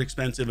 super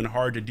expensive and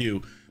hard to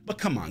do. But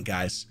come on,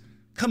 guys.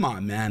 Come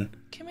on, man.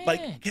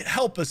 Like,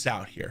 help us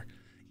out here.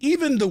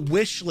 Even the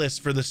wish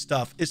list for the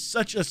stuff is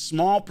such a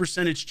small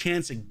percentage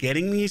chance of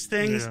getting these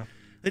things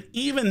that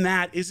even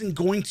that isn't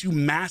going to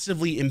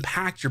massively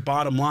impact your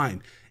bottom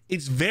line.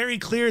 It's very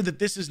clear that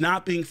this is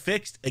not being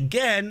fixed,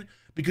 again,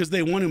 because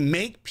they want to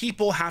make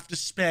people have to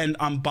spend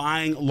on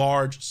buying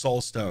large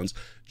soul stones.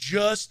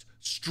 Just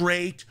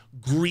straight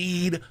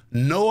greed,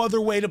 no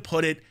other way to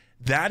put it.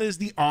 That is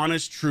the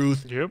honest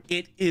truth.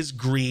 It is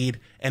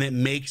greed, and it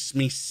makes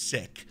me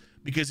sick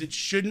because it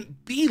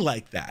shouldn't be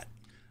like that.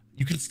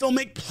 You can still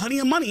make plenty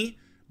of money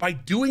by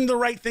doing the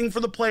right thing for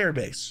the player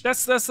base.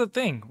 That's the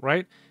thing,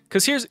 right?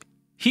 Because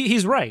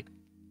he's right.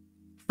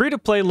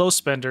 Free-to-play low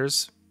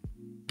spenders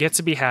get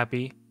to be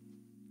happy.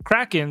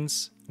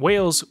 Krakens,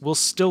 whales will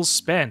still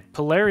spend.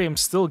 Plarium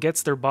still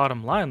gets their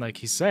bottom line, like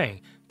he's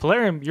saying.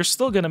 Plarium, you're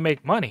still going to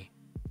make money.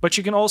 But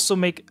you can also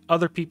make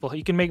other people,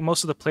 you can make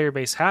most of the player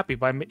base happy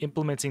by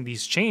implementing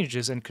these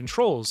changes and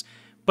controls.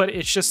 But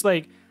it's just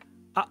like,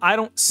 I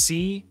don't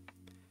see,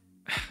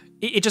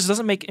 it just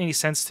doesn't make any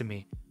sense to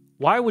me.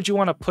 Why would you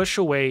want to push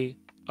away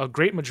a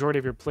great majority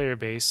of your player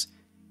base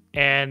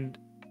and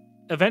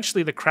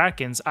eventually the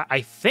Krakens,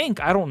 I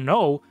think, I don't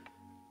know,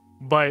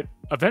 but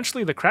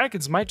eventually the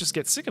Krakens might just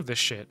get sick of this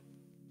shit,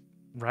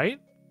 right?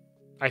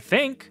 I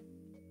think.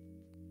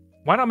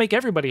 Why not make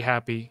everybody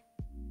happy?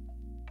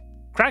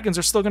 Krakens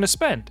are still going to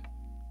spend.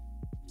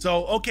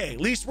 So, okay, at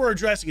least we're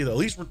addressing it, though. At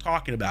least we're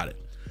talking about it.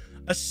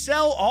 a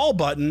sell all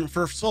button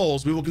for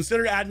souls. We will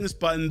consider adding this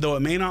button, though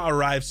it may not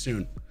arrive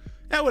soon.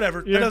 Yeah,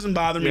 whatever. That doesn't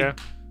bother me.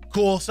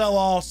 Cool. Sell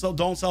all, so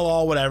don't sell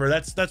all, whatever.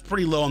 That's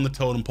pretty low on the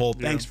totem pole.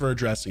 Thanks for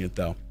addressing it,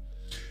 though.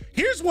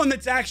 Here's one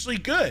that's actually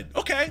good.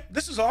 Okay,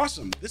 this is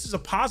awesome. This is a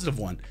positive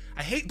one.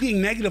 I hate being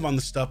negative on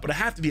this stuff, but I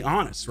have to be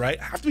honest, right?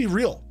 I have to be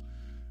real.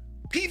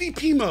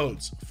 PvP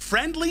modes,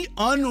 friendly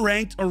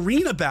unranked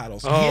arena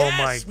battles. Oh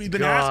yes, we've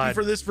been asking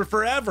for this for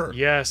forever.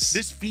 Yes.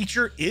 This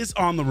feature is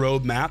on the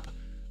roadmap,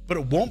 but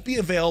it won't be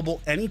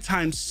available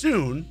anytime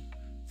soon.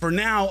 For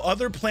now,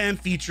 other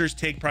planned features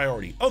take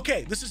priority.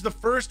 Okay, this is the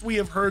first we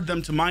have heard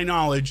them, to my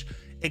knowledge,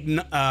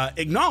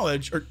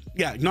 acknowledge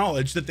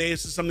that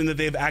this is something that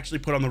they've actually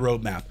put on the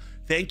roadmap.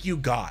 Thank you,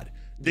 God.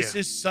 This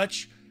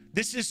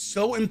is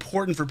so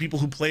important for people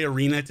who play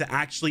arena to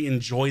actually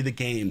enjoy the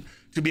game,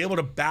 to be able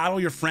to battle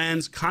your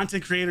friends,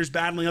 content creators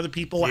battling other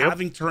people,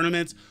 having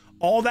tournaments,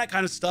 all that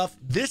kind of stuff.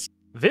 This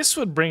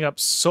would bring up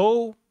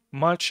so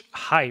much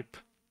hype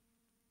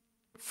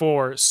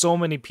for so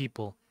many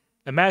people.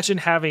 Imagine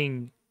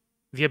having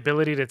the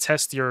ability to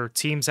test your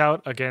teams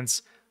out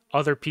against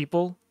other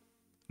people,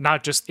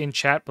 not just in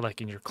chat, but like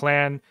in your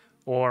clan,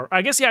 or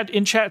I guess,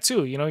 in chat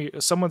too. You know,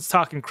 someone's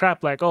talking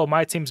crap like, oh,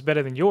 my team's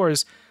better than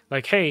yours.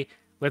 Like, hey,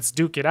 let's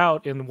duke it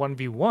out in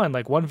 1v1,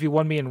 like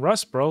 1v1 me and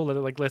Russ, bro.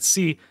 Like, let's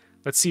see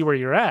where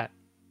you're at.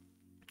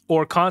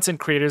 Or content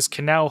creators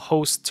can now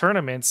host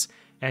tournaments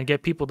and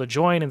get people to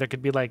join, and there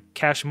could be like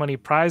cash money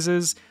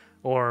prizes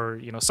or,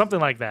 you know, something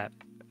like that.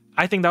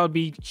 I think that would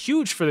be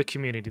huge for the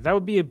community. That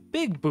would be a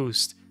big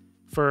boost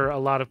for a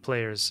lot of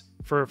players,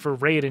 for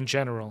Raid in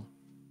general.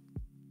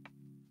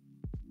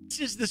 This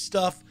is the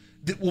stuff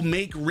that will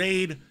make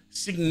Raid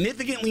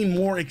significantly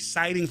more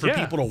exciting for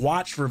people to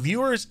watch, for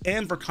viewers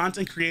and for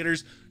content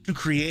creators to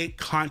create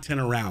content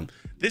around.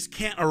 This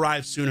can't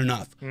arrive soon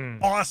enough.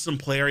 Awesome,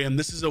 Plarium.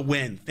 This is a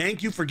win.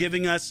 Thank you for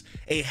giving us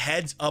a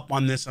heads up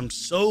on this. I'm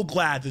so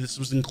glad that this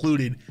was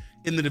included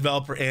in the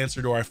developer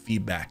answer to our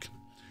feedback.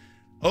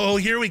 Oh,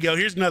 here we go.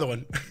 Here's another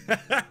one. All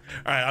right,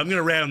 I'm going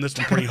to rant on this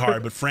one pretty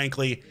hard, but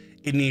frankly,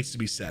 it needs to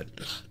be said.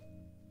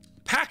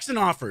 Packs and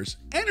offers,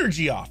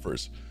 energy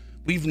offers.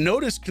 We've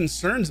noticed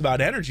concerns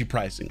about energy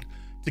pricing.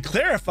 To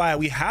clarify,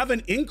 we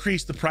haven't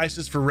increased the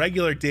prices for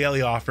regular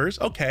daily offers.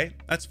 Okay,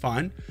 that's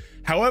fine.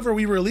 However,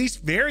 we release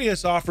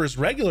various offers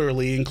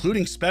regularly,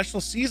 including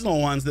special seasonal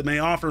ones that may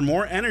offer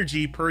more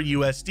energy per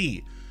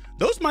USD.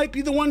 Those might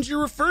be the ones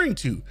you're referring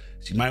to,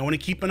 so you might want to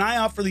keep an eye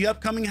out for the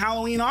upcoming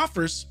Halloween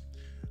offers.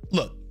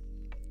 Look,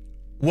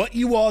 what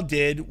you all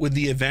did with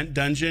the event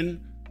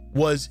dungeon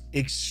was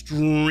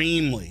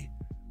extremely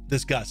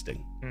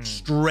disgusting.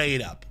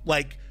 Straight up.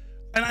 Like,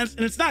 and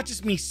it's not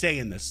just me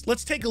saying this.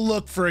 Let's take a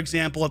look, for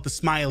example, at the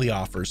smiley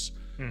offers.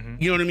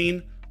 You know what I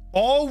mean?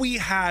 All we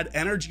had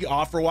energy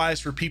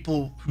offer-wise for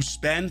people who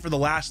spend for the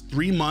last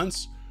 3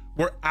 months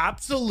were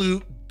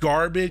absolute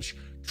garbage,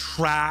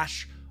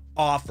 trash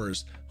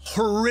offers.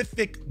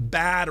 Horrific,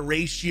 bad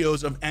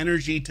ratios of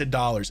energy to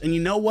dollars. And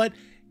you know what?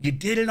 You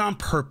did it on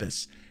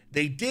purpose.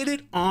 They did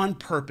it on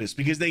purpose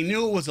because they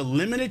knew it was a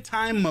limited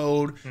time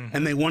mode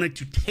and they wanted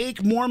to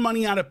take more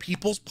money out of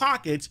people's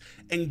pockets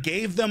and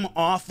gave them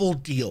awful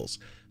deals.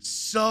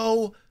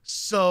 So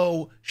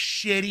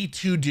shitty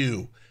to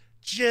do.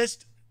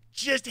 Just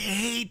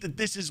hate that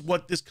this is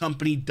what this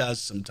company does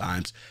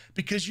sometimes,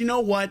 because you know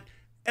what?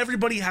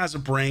 Everybody has a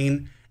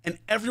brain, and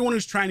everyone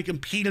who's trying to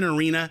compete in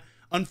arena,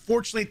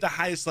 unfortunately at the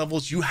highest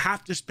levels, you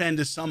have to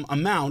spend some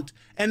amount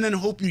and then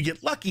hope you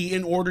get lucky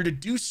in order to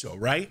do so,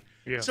 right?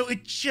 So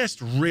it just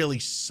really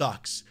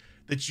sucks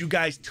that you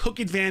guys took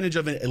advantage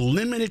of a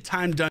limited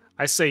time done.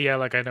 I say,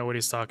 like I know what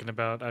he's talking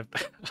about.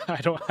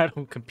 I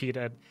don't compete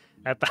at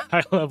the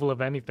high level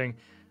of anything.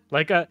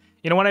 Like,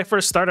 you know, when I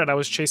first started, I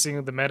was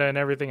chasing the meta and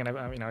everything,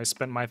 and I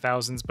spent my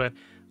thousands, but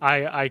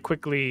not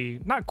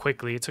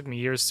quickly, it took me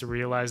years to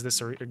realize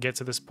this or get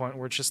to this point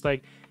where it's just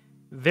like,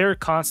 they're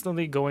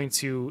constantly going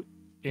to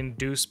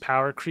induce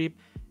power creep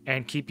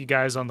and keep you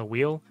guys on the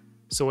wheel.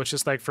 So it's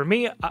just like, for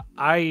me,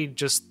 I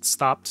just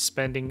stopped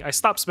spending. I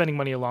stopped spending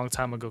money a long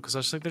time ago because I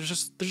was like, there's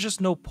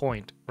just no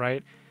point,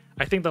 right?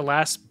 I think the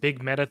last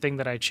big meta thing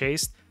that I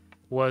chased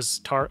was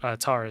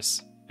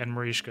Taurus and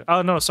Marishka.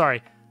 Oh no,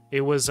 sorry,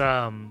 it was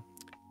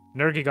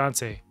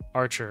Nergigante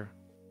Archer,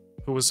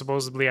 who was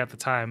supposedly at the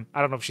time.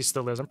 I don't know if she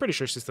still is. I'm pretty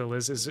sure she still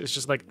is. It's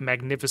just like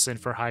magnificent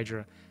for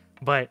Hydra,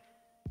 but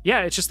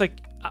yeah, it's just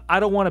like I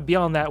don't want to be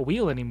on that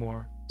wheel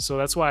anymore. So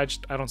that's why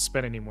I don't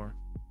spend anymore.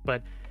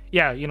 But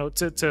yeah, you know,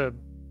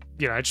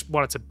 I just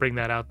wanted to bring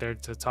that out there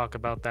to talk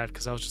about that,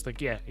 because I was just like,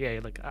 yeah,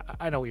 like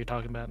I know what you're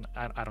talking about.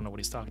 I don't know what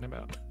he's talking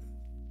about.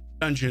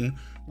 Dungeon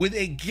with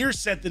a gear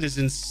set that is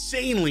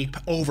insanely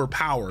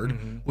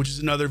overpowered, which is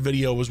another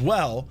video as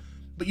well.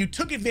 But you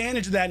took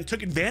advantage of that and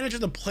took advantage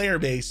of the player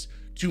base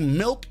to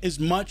milk as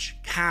much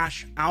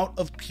cash out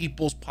of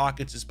people's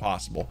pockets as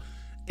possible.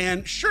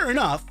 And sure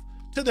enough,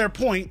 to their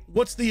point,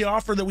 what's the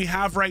offer that we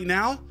have right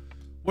now?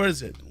 Where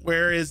is it?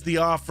 Where is the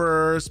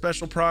offer?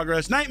 Special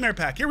progress, Nightmare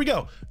Pack. Here we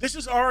go. This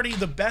is already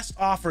the best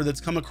offer that's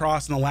come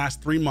across in the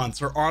last 3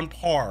 months, or on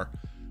par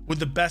with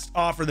the best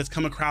offer that's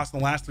come across in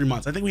the last 3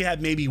 months. I think we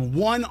had maybe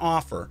one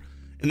offer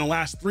in the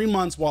last 3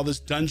 months while this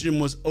dungeon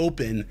was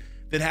open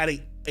that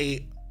had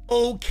a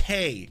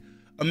okay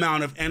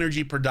amount of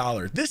energy per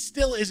dollar. This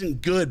still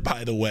isn't good,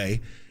 by the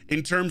way,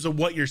 in terms of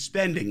what you're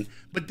spending,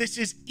 but this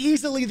is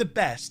easily the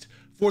best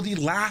for the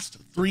last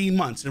 3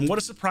 months. And what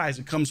a surprise,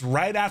 it comes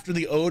right after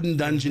the Odin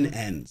dungeon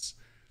ends.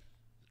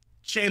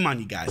 Shame on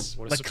you guys.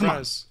 What a like,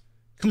 surprise.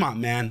 come on,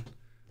 man.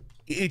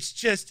 It's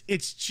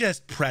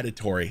just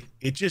predatory.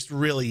 It just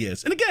really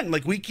is. And again,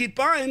 like, we keep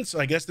buying, so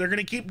I guess they're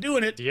gonna keep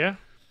doing it. Yeah.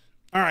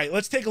 All right,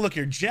 let's take a look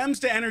here. Gems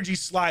to energy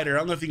slider. I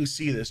don't know if you can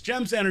see this.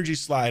 Gems to energy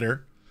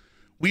slider.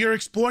 We are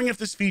exploring if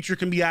this feature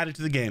can be added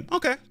to the game.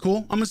 Okay,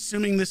 cool. I'm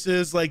assuming this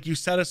is like you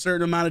set a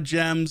certain amount of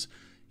gems,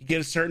 you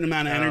get a certain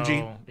amount of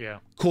energy. Yeah.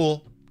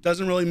 Cool.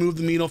 Doesn't really move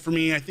the needle for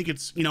me. I think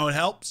it's, you know, it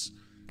helps,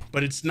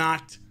 but it's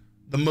not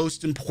the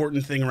most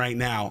important thing right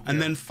now.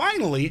 And then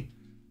finally,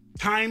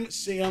 I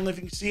don't know if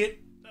you can see it.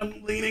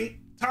 I'm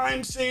leaning.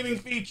 Time-saving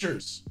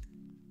features.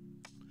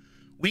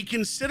 We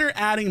consider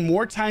adding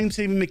more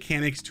time-saving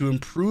mechanics to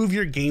improve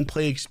your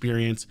gameplay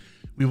experience.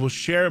 We will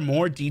share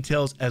more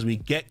details as we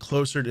get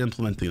closer to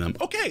implementing them.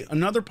 Okay,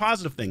 another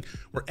positive thing.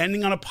 We're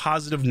ending on a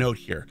positive note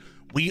here.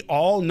 We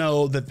all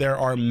know that there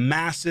are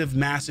massive,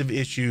 massive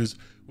issues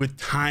with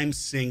time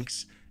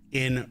sinks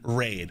in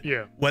Raid.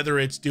 Yeah. Whether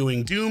it's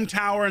doing Doom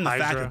Tower and the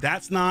fact that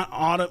that's not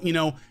auto, you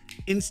know,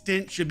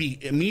 instant, should be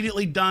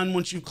immediately done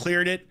once you've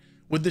cleared it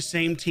with the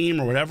same team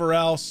or whatever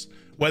else.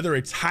 Whether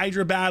it's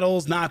Hydra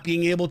battles not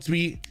being able to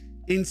be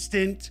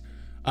instant.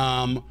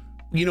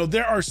 You know,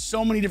 there are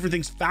so many different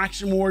things.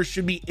 Faction wars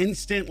should be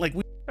instant. Like,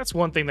 that's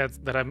one thing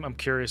that I'm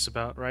curious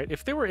about, right?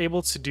 If they were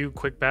able to do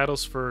quick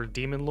battles for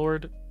Demon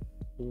Lord,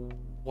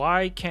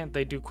 why can't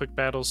they do quick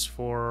battles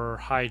for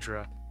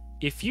Hydra?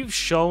 If you've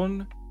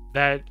shown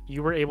that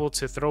you were able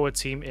to throw a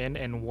team in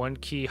and one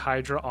key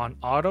Hydra on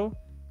auto,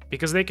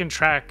 because they can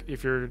track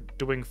if you're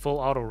doing full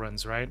auto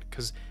runs, right?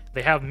 Because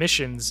they have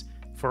missions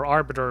for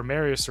Arbiter or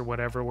Marius or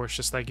whatever, where it's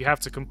just like you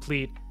have to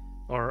complete,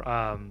 or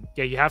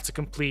you have to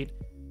complete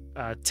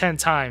 10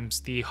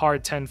 times the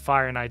hard 10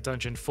 Fire and I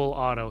dungeon full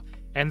auto,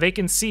 and they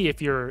can see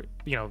if you're,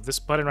 you know, this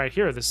button right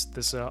here,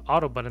 this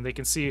auto button, they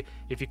can see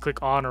if you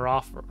click on or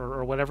off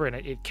or whatever, and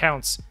it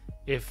counts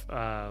if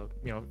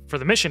you know, for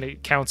the mission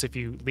it counts if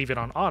you leave it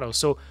on auto.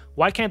 So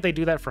why can't they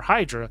do that for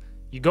Hydra?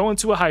 You go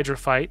into a Hydra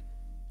fight,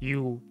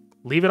 you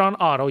leave it on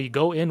auto, you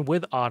go in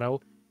with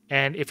auto,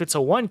 and if it's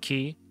a one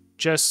key,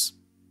 just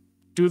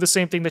do the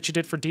same thing that you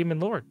did for Demon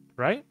Lord,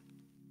 right?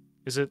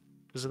 Is it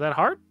that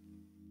hard?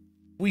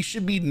 We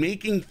should be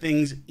making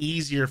things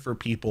easier for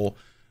people,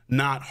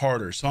 not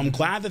harder. So I'm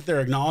glad that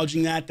they're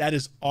acknowledging that. That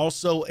is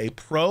also a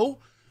pro.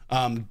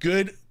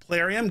 Good,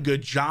 Plarium,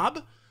 good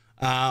job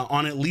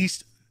on at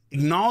least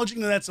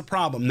acknowledging that that's a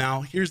problem.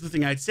 Now, here's the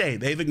thing I'd say.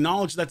 They've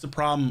acknowledged that's a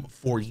problem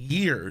for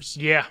years.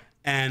 Yeah.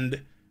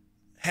 And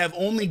have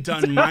only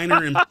done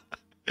minor...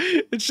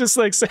 It's just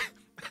like...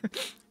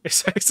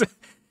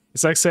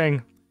 It's like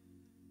saying,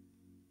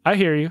 I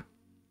hear you.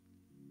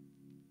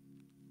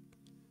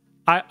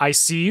 I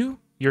see you.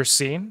 You're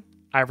seen.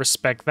 I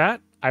respect that.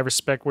 I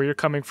respect where you're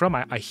coming from.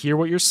 I hear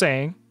what you're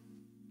saying.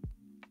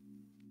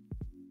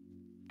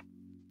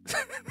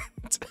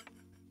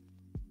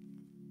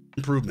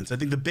 Improvements. I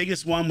think the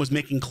biggest one was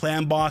making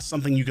Clan Boss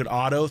something you could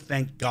auto.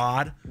 Thank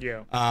God.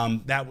 Yeah.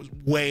 That was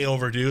way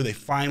overdue. They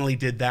finally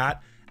did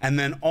that. And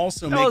then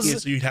also making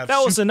it so you'd have...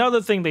 That was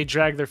another thing they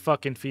dragged their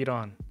fucking feet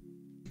on.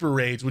 Super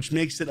raids, which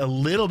makes it a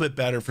little bit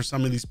better for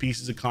some of these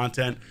pieces of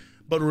content,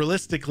 but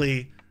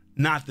realistically,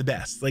 not the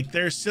best. Like,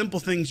 there's simple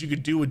things you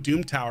could do with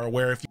Doom Tower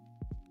where if you...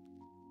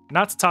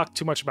 Not to talk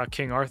too much about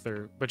King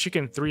Arthur, but you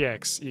can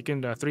 3x. You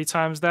can 3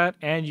 times that,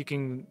 and you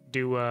can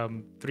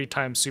do 3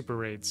 times super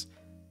raids.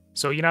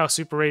 So you know how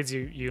super raids,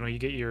 you know, you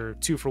get your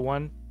 2 for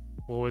 1.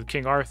 Well, with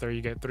King Arthur,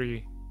 you get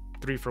 3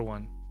 for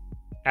 1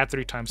 at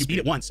 3 times. You beat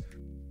it once.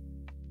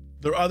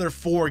 The other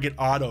 4 get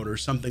autoed or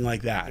something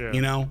like that. Yeah.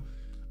 You know,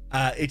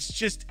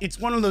 it's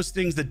one of those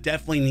things that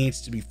definitely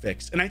needs to be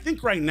fixed. And I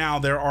think right now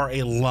there are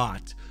a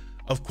lot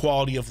of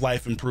quality of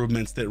life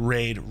improvements that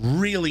Raid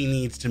really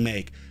needs to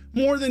make.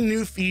 More than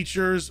new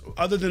features,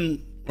 other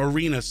than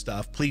arena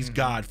stuff. Please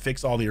God,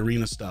 fix all the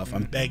arena stuff.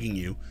 I'm begging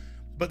you.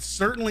 But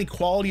certainly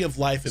quality of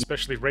life,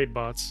 especially raid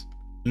bots,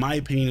 in my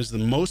opinion, is the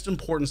most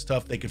important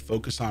stuff they could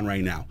focus on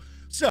right now.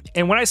 So,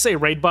 and when I say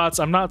raid bots,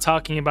 I'm not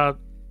talking about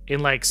in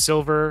like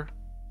Silver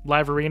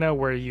Live Arena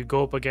where you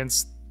go up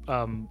against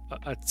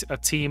a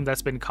team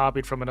that's been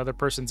copied from another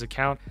person's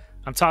account.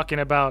 I'm talking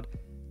about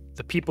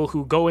the people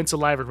who go into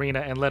Live Arena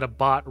and let a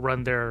bot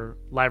run their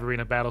Live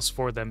Arena battles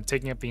for them,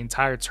 taking up the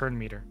entire turn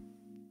meter.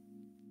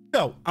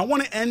 So I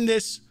want to end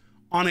this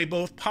on a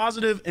both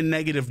positive and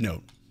negative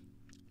note.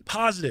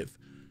 Positive.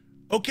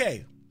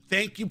 Okay,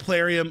 thank you,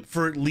 Plarium,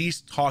 for at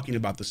least talking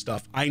about this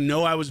stuff. I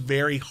know I was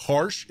very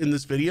harsh in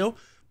this video,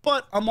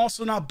 but I'm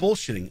also not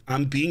bullshitting.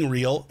 I'm being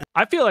real.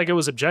 I feel like it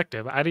was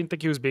objective. I didn't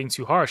think he was being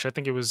too harsh. I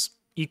think it was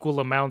equal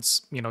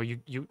amounts. You know,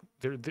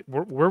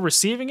 we're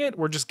receiving it.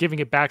 We're just giving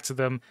it back to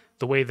them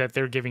the way that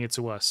they're giving it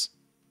to us.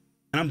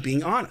 and I'm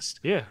being honest.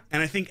 Yeah.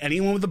 And I think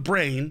anyone with a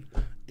brain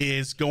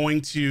is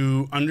going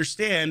to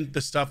understand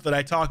the stuff that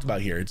I talked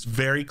about here. It's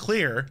very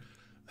clear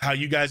how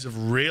you guys have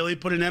really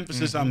put an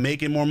emphasis on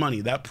making more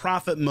money. That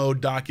profit mode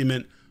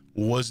document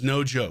was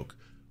no joke.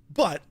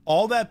 But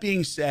all that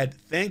being said,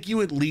 thank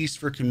you at least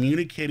for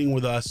communicating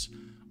with us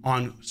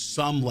on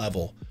some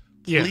level.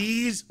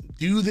 Please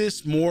do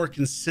this more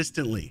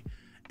consistently.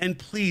 And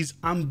please,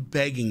 I'm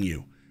begging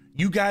you.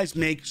 You guys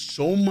make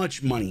so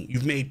much money.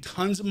 You've made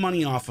tons of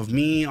money off of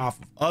me, off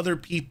of other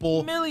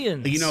people.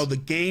 Millions. You know, the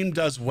game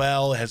does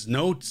well. It has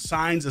no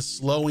signs of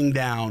slowing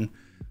down.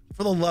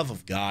 For the love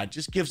of God,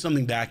 just give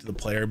something back to the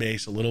player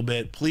base a little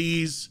bit.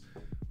 Please,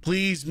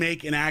 please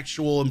make an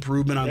actual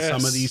improvement on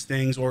some of these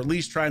things, or at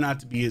least try not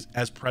to be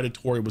as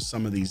predatory with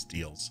some of these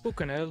deals.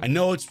 I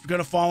know it's going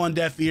to fall on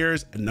deaf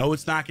ears. I know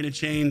it's not going to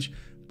change,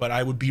 but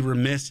I would be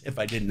remiss if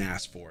I didn't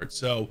ask for it.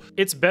 So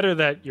it's better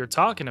that you're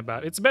talking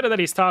about it. It's better that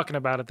he's talking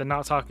about it than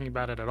not talking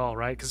about it at all,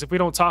 right? Because if we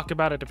don't talk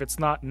about it, if it's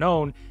not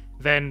known,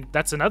 then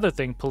that's another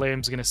thing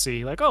Palladium's going to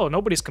see. Like, oh,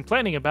 nobody's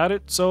complaining about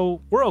it,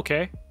 so we're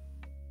okay.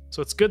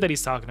 So it's good that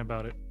he's talking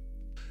about it.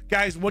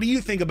 Guys, what do you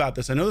think about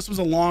this? I know this was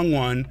a long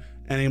one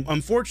and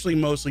unfortunately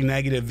mostly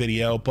negative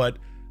video, but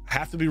I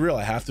have to be real.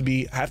 I have to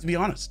be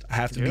honest. I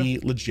have to be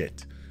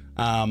legit.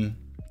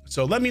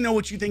 So let me know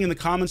what you think in the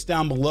comments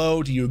down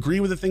below. Do you agree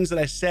with the things that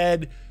I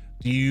said?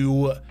 Do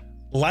you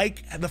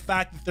like the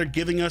fact that they're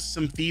giving us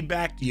some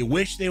feedback? Do you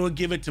wish they would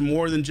give it to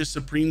more than just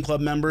Supreme Club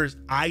members?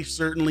 I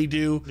certainly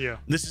do. Yeah.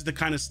 This is the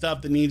kind of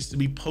stuff that needs to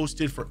be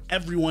posted for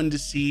everyone to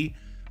see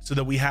so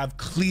that we have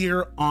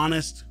clear,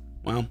 honest,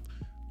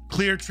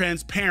 clear,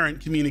 transparent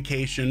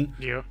communication.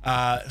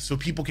 Yeah. So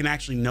people can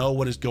actually know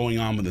what is going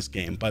on with this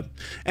game. But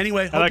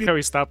anyway, I like how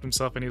he stopped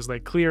himself and he was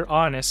like, clear,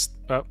 honest,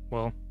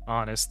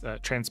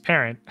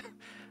 transparent.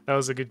 That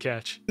was a good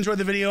catch. Enjoy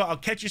the video. I'll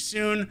catch you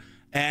soon.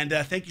 And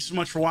thank you so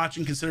much for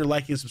watching. Consider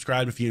liking and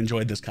subscribe if you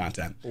enjoyed this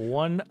content.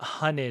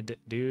 100,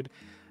 dude.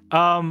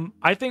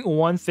 I think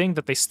one thing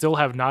that they still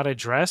have not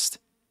addressed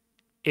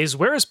is,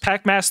 where is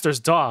Pac-Master's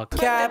dog?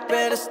 Cap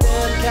at a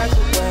stem, catch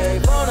a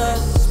wave on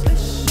us.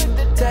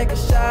 Take a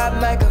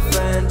shot, make a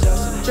friend,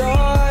 just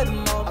enjoy the